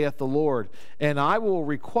 saith the Lord, and I will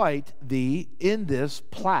requite thee in this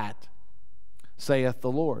plat, saith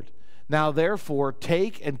the Lord. Now therefore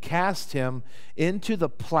take and cast him into the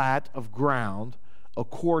plat of ground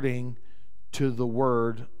according to the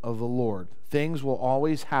word of the Lord." Things will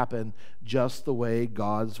always happen just the way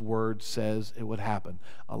God's word says it would happen.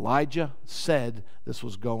 Elijah said this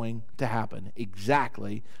was going to happen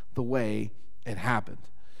exactly the way it happened.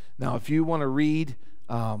 Now, if you want to read,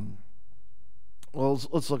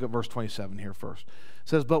 let's look at verse 27 here first. It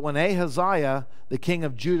says, "But when Ahaziah, the king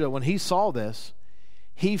of Judah, when he saw this,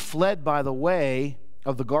 he fled by the way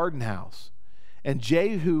of the garden house, And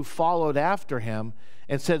Jehu followed after him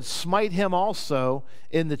and said, "Smite him also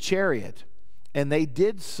in the chariot." And they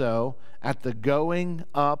did so at the going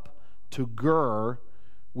up to Gur,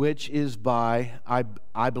 which is by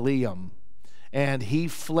Ibleam. And he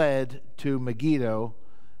fled to Megiddo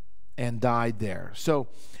and died there. So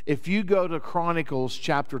if you go to Chronicles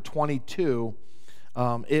chapter 22,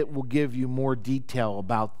 it will give you more detail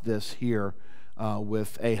about this here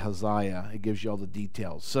with Ahaziah. It gives you all the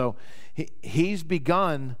details. So he's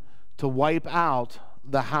begun to wipe out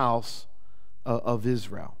the house of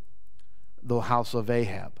Israel, the house of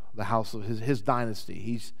Ahab, the house of his dynasty.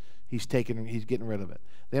 He's getting rid of it.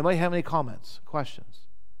 Anybody have any comments, questions?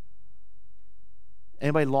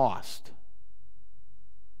 Anybody lost?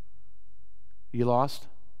 You lost?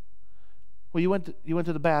 Well, you went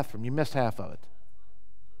to the bathroom. You missed half of it.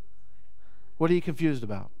 What are you confused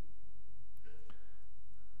about?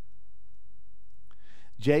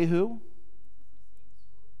 Jehu?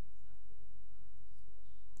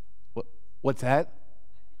 What's that?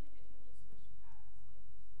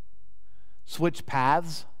 Switch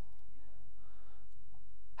paths?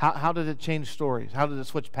 How did it change stories? How did it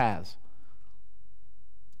switch paths?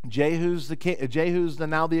 Jehu's the king. Jehu's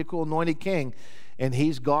now the anointed king, and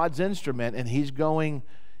he's God's instrument, and he's going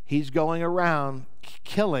around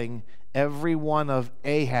killing every one of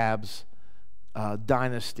Ahab's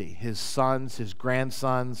dynasty, his sons, his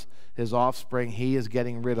grandsons, his offspring. He is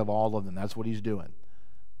getting rid of all of them. That's what he's doing.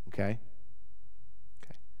 Okay?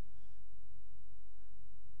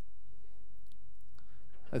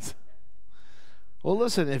 Well,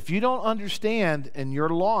 listen, if you don't understand and you're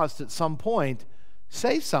lost at some point,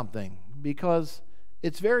 say something, because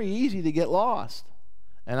it's very easy to get lost,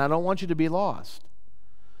 and I don't want you to be lost.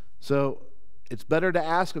 So it's better to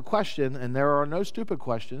ask a question, and there are no stupid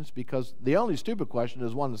questions, because the only stupid question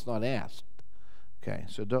is one that's not asked. Okay,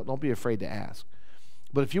 so don't be afraid to ask.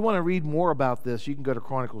 But if you want to read more about this, you can go to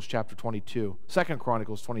Chronicles chapter 22, 2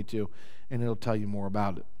 Chronicles 22, and it'll tell you more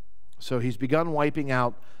about it. So he's begun wiping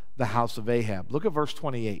out the house of Ahab. Look at verse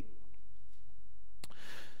 28. It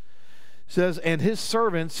says, "And his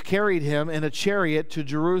servants carried him in a chariot to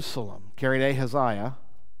Jerusalem," carried Ahaziah,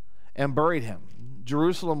 "and buried him."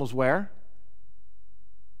 Jerusalem was where?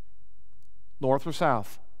 North or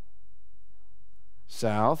south?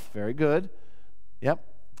 South. Very good. Yep.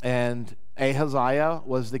 And Ahaziah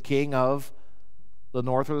was the king of the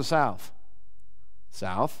north or the south?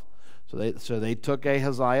 South. So they took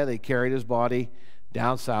Ahaziah, they carried his body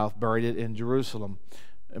down south, buried it in Jerusalem,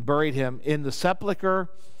 and buried him in the sepulchre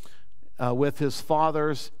with his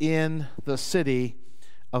fathers in the city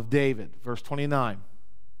of David. Verse 29.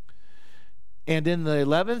 "And in the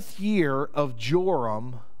 11th year of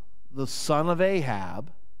Joram, the son of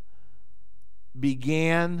Ahab,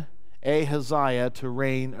 began Ahaziah to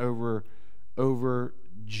reign over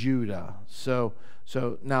Judah." So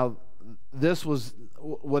now this was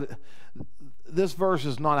what this verse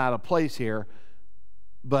is not out of place here,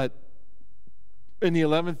 but in the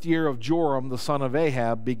 11th year of Joram, the son of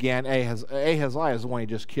Ahab, began Ahaziah is the one he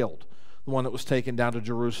just killed, the one that was taken down to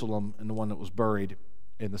Jerusalem, and the one that was buried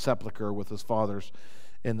in the sepulchre with his fathers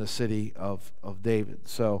in the city of David.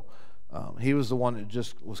 So he was the one that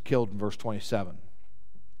just was killed in verse 27.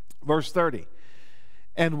 Verse 30.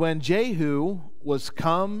 "And when Jehu was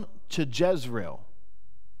come to Jezreel,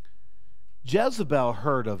 Jezebel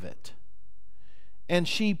heard of it, and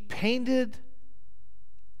she painted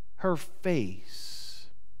her face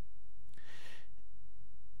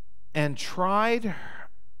and tired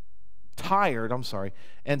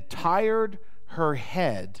her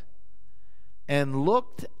head, and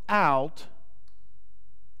looked out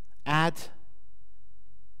at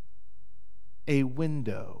a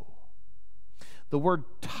window." The word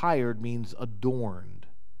tired means adorned.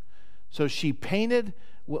 So she painted,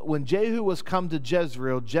 when Jehu was come to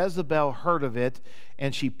Jezreel, Jezebel heard of it,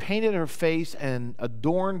 and she painted her face and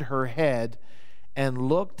adorned her head and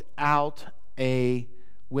looked out a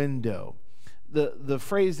window. The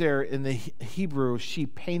phrase there in the Hebrew, she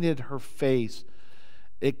painted her face,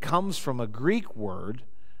 it comes from a Greek word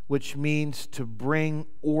which means to bring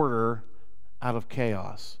order out of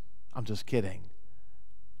chaos. I'm just kidding.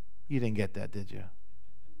 You didn't get that, did you?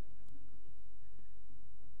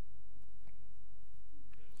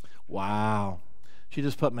 Wow. She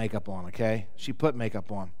just put makeup on, okay? She put makeup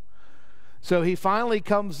on. So he finally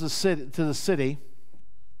comes to the city,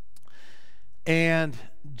 and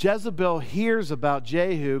Jezebel hears about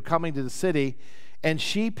Jehu coming to the city, and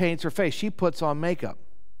she paints her face. She puts on makeup.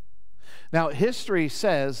 Now, history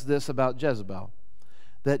says this about Jezebel,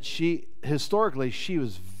 that historically, she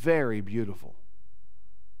was very beautiful.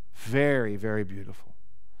 Very, very beautiful.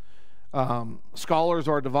 Scholars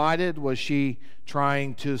are divided. Was she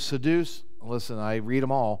trying to seduce? Listen, I read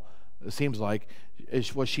them all. It seems like.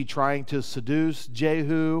 Was she trying to seduce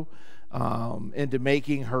Jehu into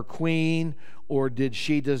making her queen, or did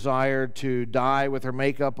she desire to die with her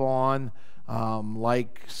makeup on,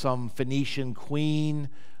 like some Phoenician queen,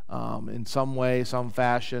 in some way, some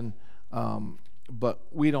fashion? But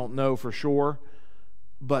we don't know for sure.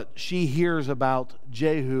 But she hears about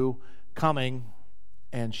Jehu coming,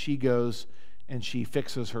 and she goes and she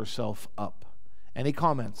fixes herself up. Any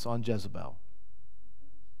comments on Jezebel?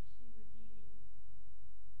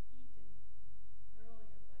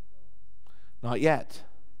 Not yet.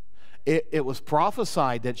 It was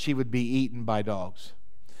prophesied that she would be eaten by dogs.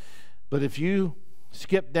 But if you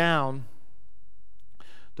skip down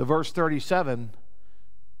to verse 37,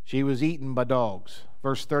 she was eaten by dogs.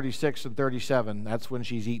 Verse 36 and 37, that's when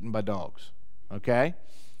she's eaten by dogs. Okay?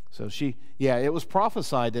 So it was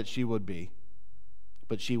prophesied that she would be,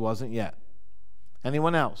 but she wasn't yet.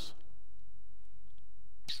 Anyone else?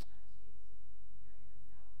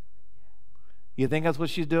 You think that's what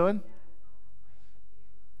she's doing?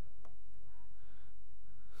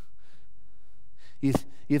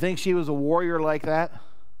 You think she was a warrior like that?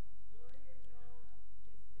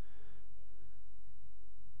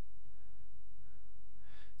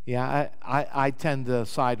 Yeah, I tend to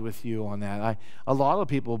side with you on that. A lot of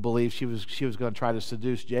people believe she was going to try to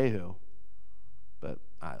seduce Jehu, but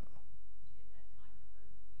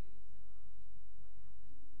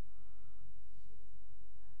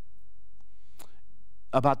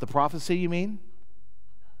about the prophecy, you mean?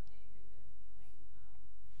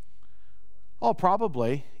 Oh,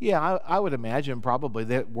 probably. Yeah, I would imagine probably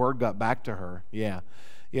that word got back to her. Yeah.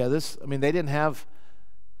 They didn't have,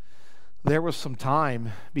 there was some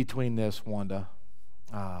time between this, Wanda.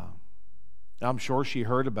 I'm sure she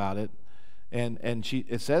heard about it. And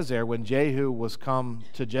it says there, when Jehu was come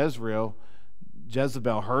to Jezreel,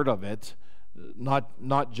 Jezebel heard of it,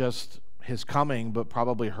 not just his coming, but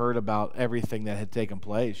probably heard about everything that had taken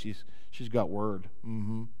place. She's got word.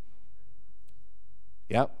 Mm-hmm.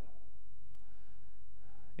 Yep.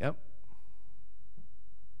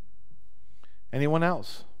 Anyone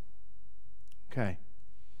else? Okay.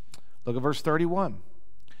 Look at verse 31.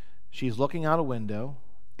 She's looking out a window,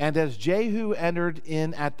 and as Jehu entered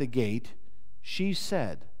in at the gate, she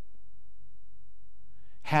said,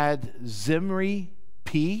 "Had Zimri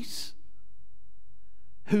peace,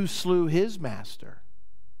 who slew his master?"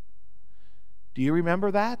 Do you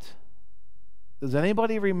remember that? Does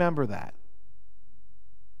anybody remember that?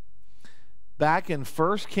 Back in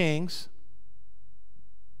 1 Kings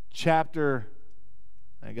chapter,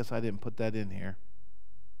 I guess I didn't put that in here.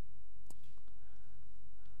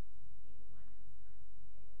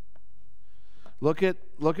 Look at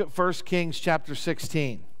 1 Kings chapter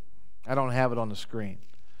 16. I don't have it on the screen.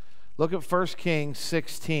 Look at 1 Kings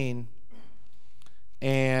 16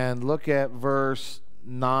 and look at verse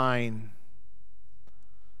 9.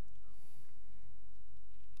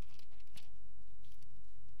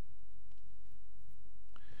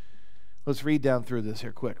 Let's read down through this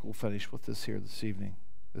here quick. We'll finish with this here this evening,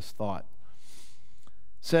 this thought. It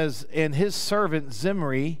says, "And his servant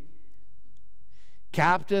Zimri,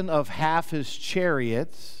 captain of half his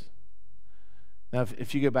chariots." Now,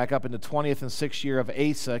 if you go back up in the 20th and 6th year of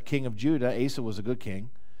Asa, king of Judah, Asa was a good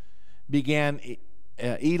king, began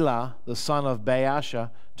Elah, the son of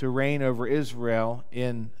Baasha, to reign over Israel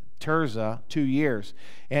in Tirzah 2 years.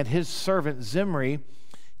 And his servant Zimri,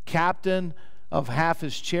 captain of half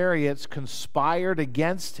his chariots, conspired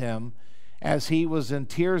against him as he was in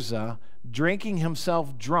Tirzah, drinking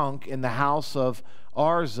himself drunk in the house of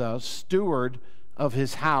Arza, steward of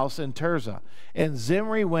his house in Tirzah. And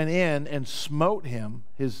Zimri went in and smote him,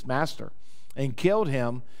 his master, and killed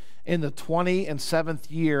him in the 27th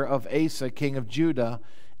year of Asa, king of Judah,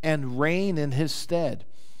 and reigned in his stead.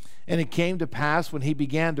 And it came to pass, when he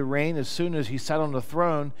began to reign, as soon as he sat on the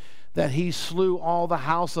throne, that he slew all the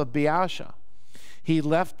house of Baasha. He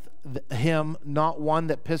left him not one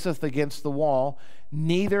that pisseth against the wall,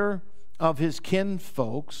 neither of his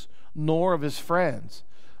kinfolks, nor of his friends.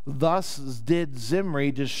 Thus did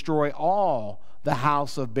Zimri destroy all the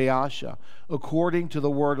house of Baasha, according to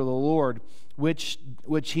the word of the Lord, which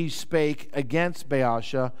he spake against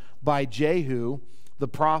Baasha by Jehu the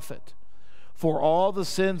prophet. For all the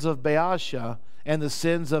sins of Baasha and the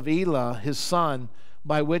sins of Elah his son,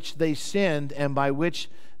 by which they sinned, and by which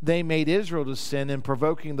they made Israel to sin, in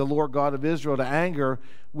provoking the Lord God of Israel to anger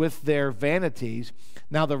with their vanities.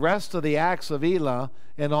 Now the rest of the acts of Elah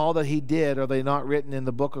and all that he did, are they not written in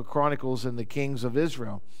the book of Chronicles and the kings of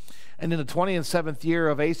Israel? And in the 27th year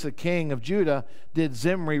of Asa king of Judah did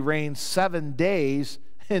Zimri reign 7 days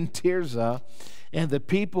in Tirzah, and the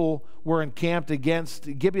people were encamped against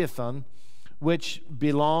Gibbethon, which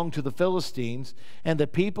belonged to the Philistines. And the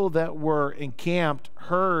people that were encamped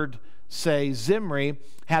heard say, Zimri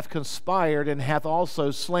hath conspired and hath also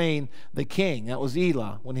slain the king. That was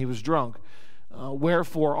Elah when he was drunk.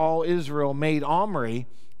 Wherefore all Israel made Omri,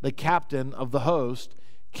 the captain of the host,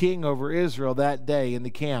 king over Israel that day in the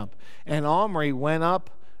camp. And Omri went up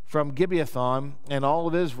from Gibbethon, and all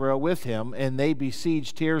of Israel with him, and they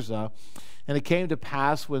besieged Tirzah. And it came to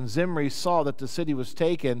pass, when Zimri saw that the city was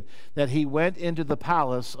taken, that he went into the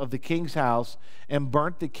palace of the king's house, and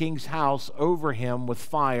burnt the king's house over him with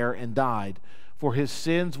fire, and died. For his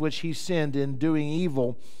sins which he sinned in doing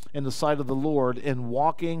evil in the sight of the Lord, in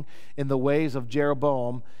walking in the ways of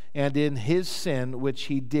Jeroboam, and in his sin which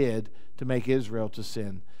he did to make Israel to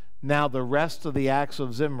sin. Now the rest of the acts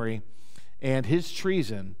of Zimri and his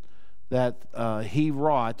treason that he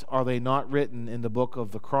wrought, are they not written in the book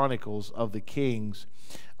of the Chronicles of the kings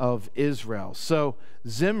of Israel? So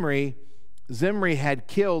Zimri had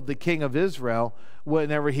killed the king of Israel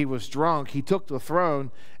whenever he was drunk. He took the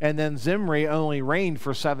throne, and then Zimri only reigned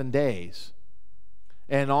for 7 days.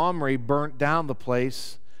 And Omri burnt down the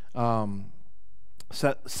place 7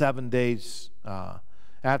 days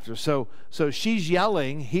after. So she's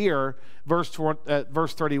yelling here, verse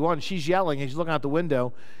 31, she's yelling, and she's looking out the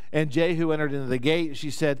window, and Jehu entered into the gate, and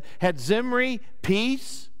she said, had Zimri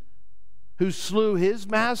peace, who slew his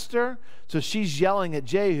master? So she's yelling at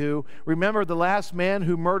Jehu. Remember the last man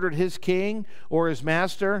who murdered his king or his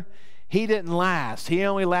master? He didn't last. He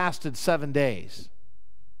only lasted 7 days.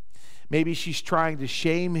 Maybe she's trying to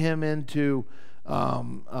shame him into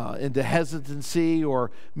hesitancy,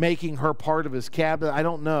 or making her part of his cabinet. I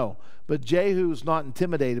don't know. But Jehu's not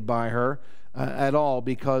intimidated by her at all,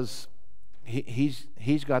 because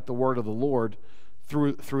he's got the word of the Lord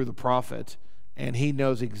through the prophet, and he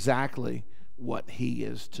knows exactly what he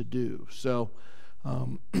is to do. So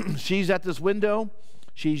she's at this window.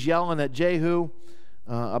 She's yelling at Jehu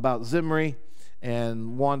about Zimri.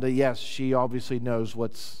 And Wanda, yes, she obviously knows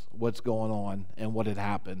what's going on and what had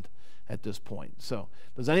happened at this point. So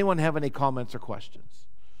does anyone have any comments or questions?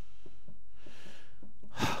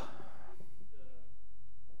 Didn't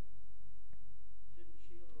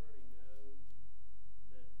she already know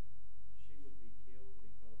that she would be killed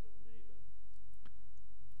because of Naboth?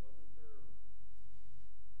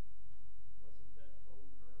 Wasn't that told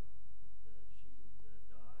her that she would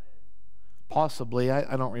die? Possibly.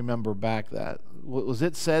 I don't remember back that. Was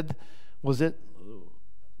it said? Did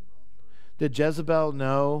Jezebel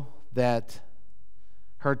know that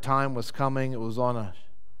her time was coming?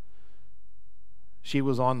 She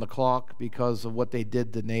was on the clock because of what they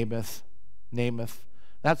did to Namath.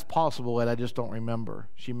 That's possible, Ed. I just don't remember.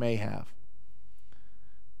 She may have.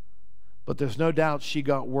 But there's no doubt she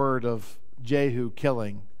got word of Jehu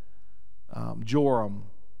killing Joram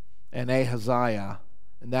and Ahaziah,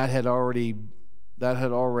 and that had already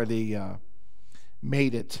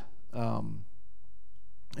made it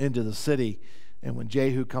into the city. And when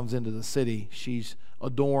Jehu comes into the city, she's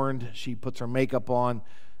adorned, she puts her makeup on,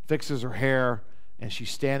 fixes her hair, and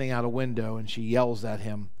she's standing out a window, and she yells at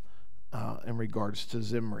him in regards to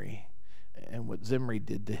Zimri and what Zimri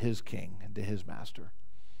did to his king and to his master.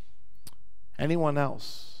 Anyone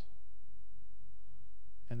else?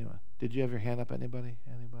 Anyone? Did you have your hand up? Anybody?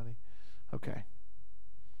 Okay.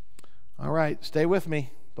 All right, stay with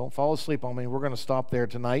me. Don't fall asleep on me. We're going to stop there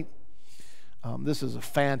tonight. This is a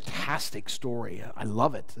fantastic story. I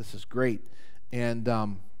love it. This is great. And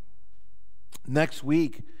next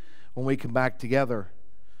week, when we come back together,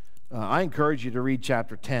 I encourage you to read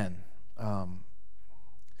chapter 10. As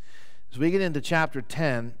we get into chapter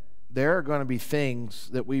 10, there are going to be things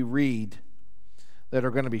that we read that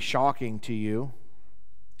are going to be shocking to you,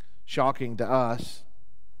 shocking to us,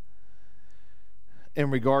 in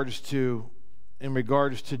regards to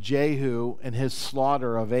Jehu and his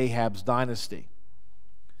slaughter of Ahab's dynasty.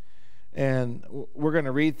 And we're going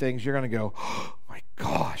to read things, you're going to go, oh my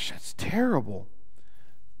gosh, that's terrible.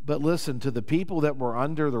 But listen, to the people that were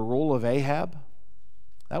under the rule of Ahab,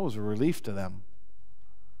 that was a relief to them.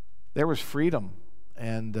 There was freedom,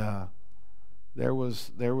 and there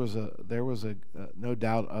was no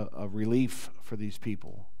doubt a relief for these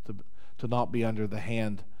people to not be under the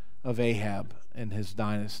hand of Ahab and his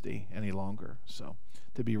dynasty any longer. So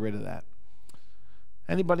to be rid of that.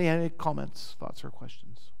 Anybody have any comments, thoughts, or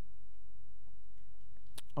questions?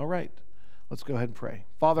 All right, let's go ahead and pray.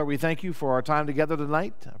 Father, we thank you for our time together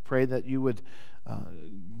tonight. I pray that you would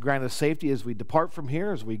grant us safety as we depart from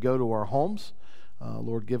here, as we go to our homes.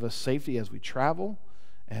 Lord, give us safety as we travel,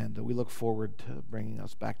 and we look forward to bringing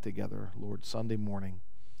us back together, Lord, Sunday morning,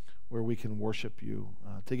 where we can worship you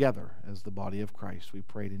together as the body of Christ. We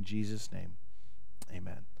prayed in Jesus' name.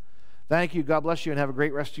 Amen. Thank you. God bless you, and have a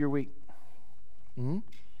great rest of your week. Mm-hmm.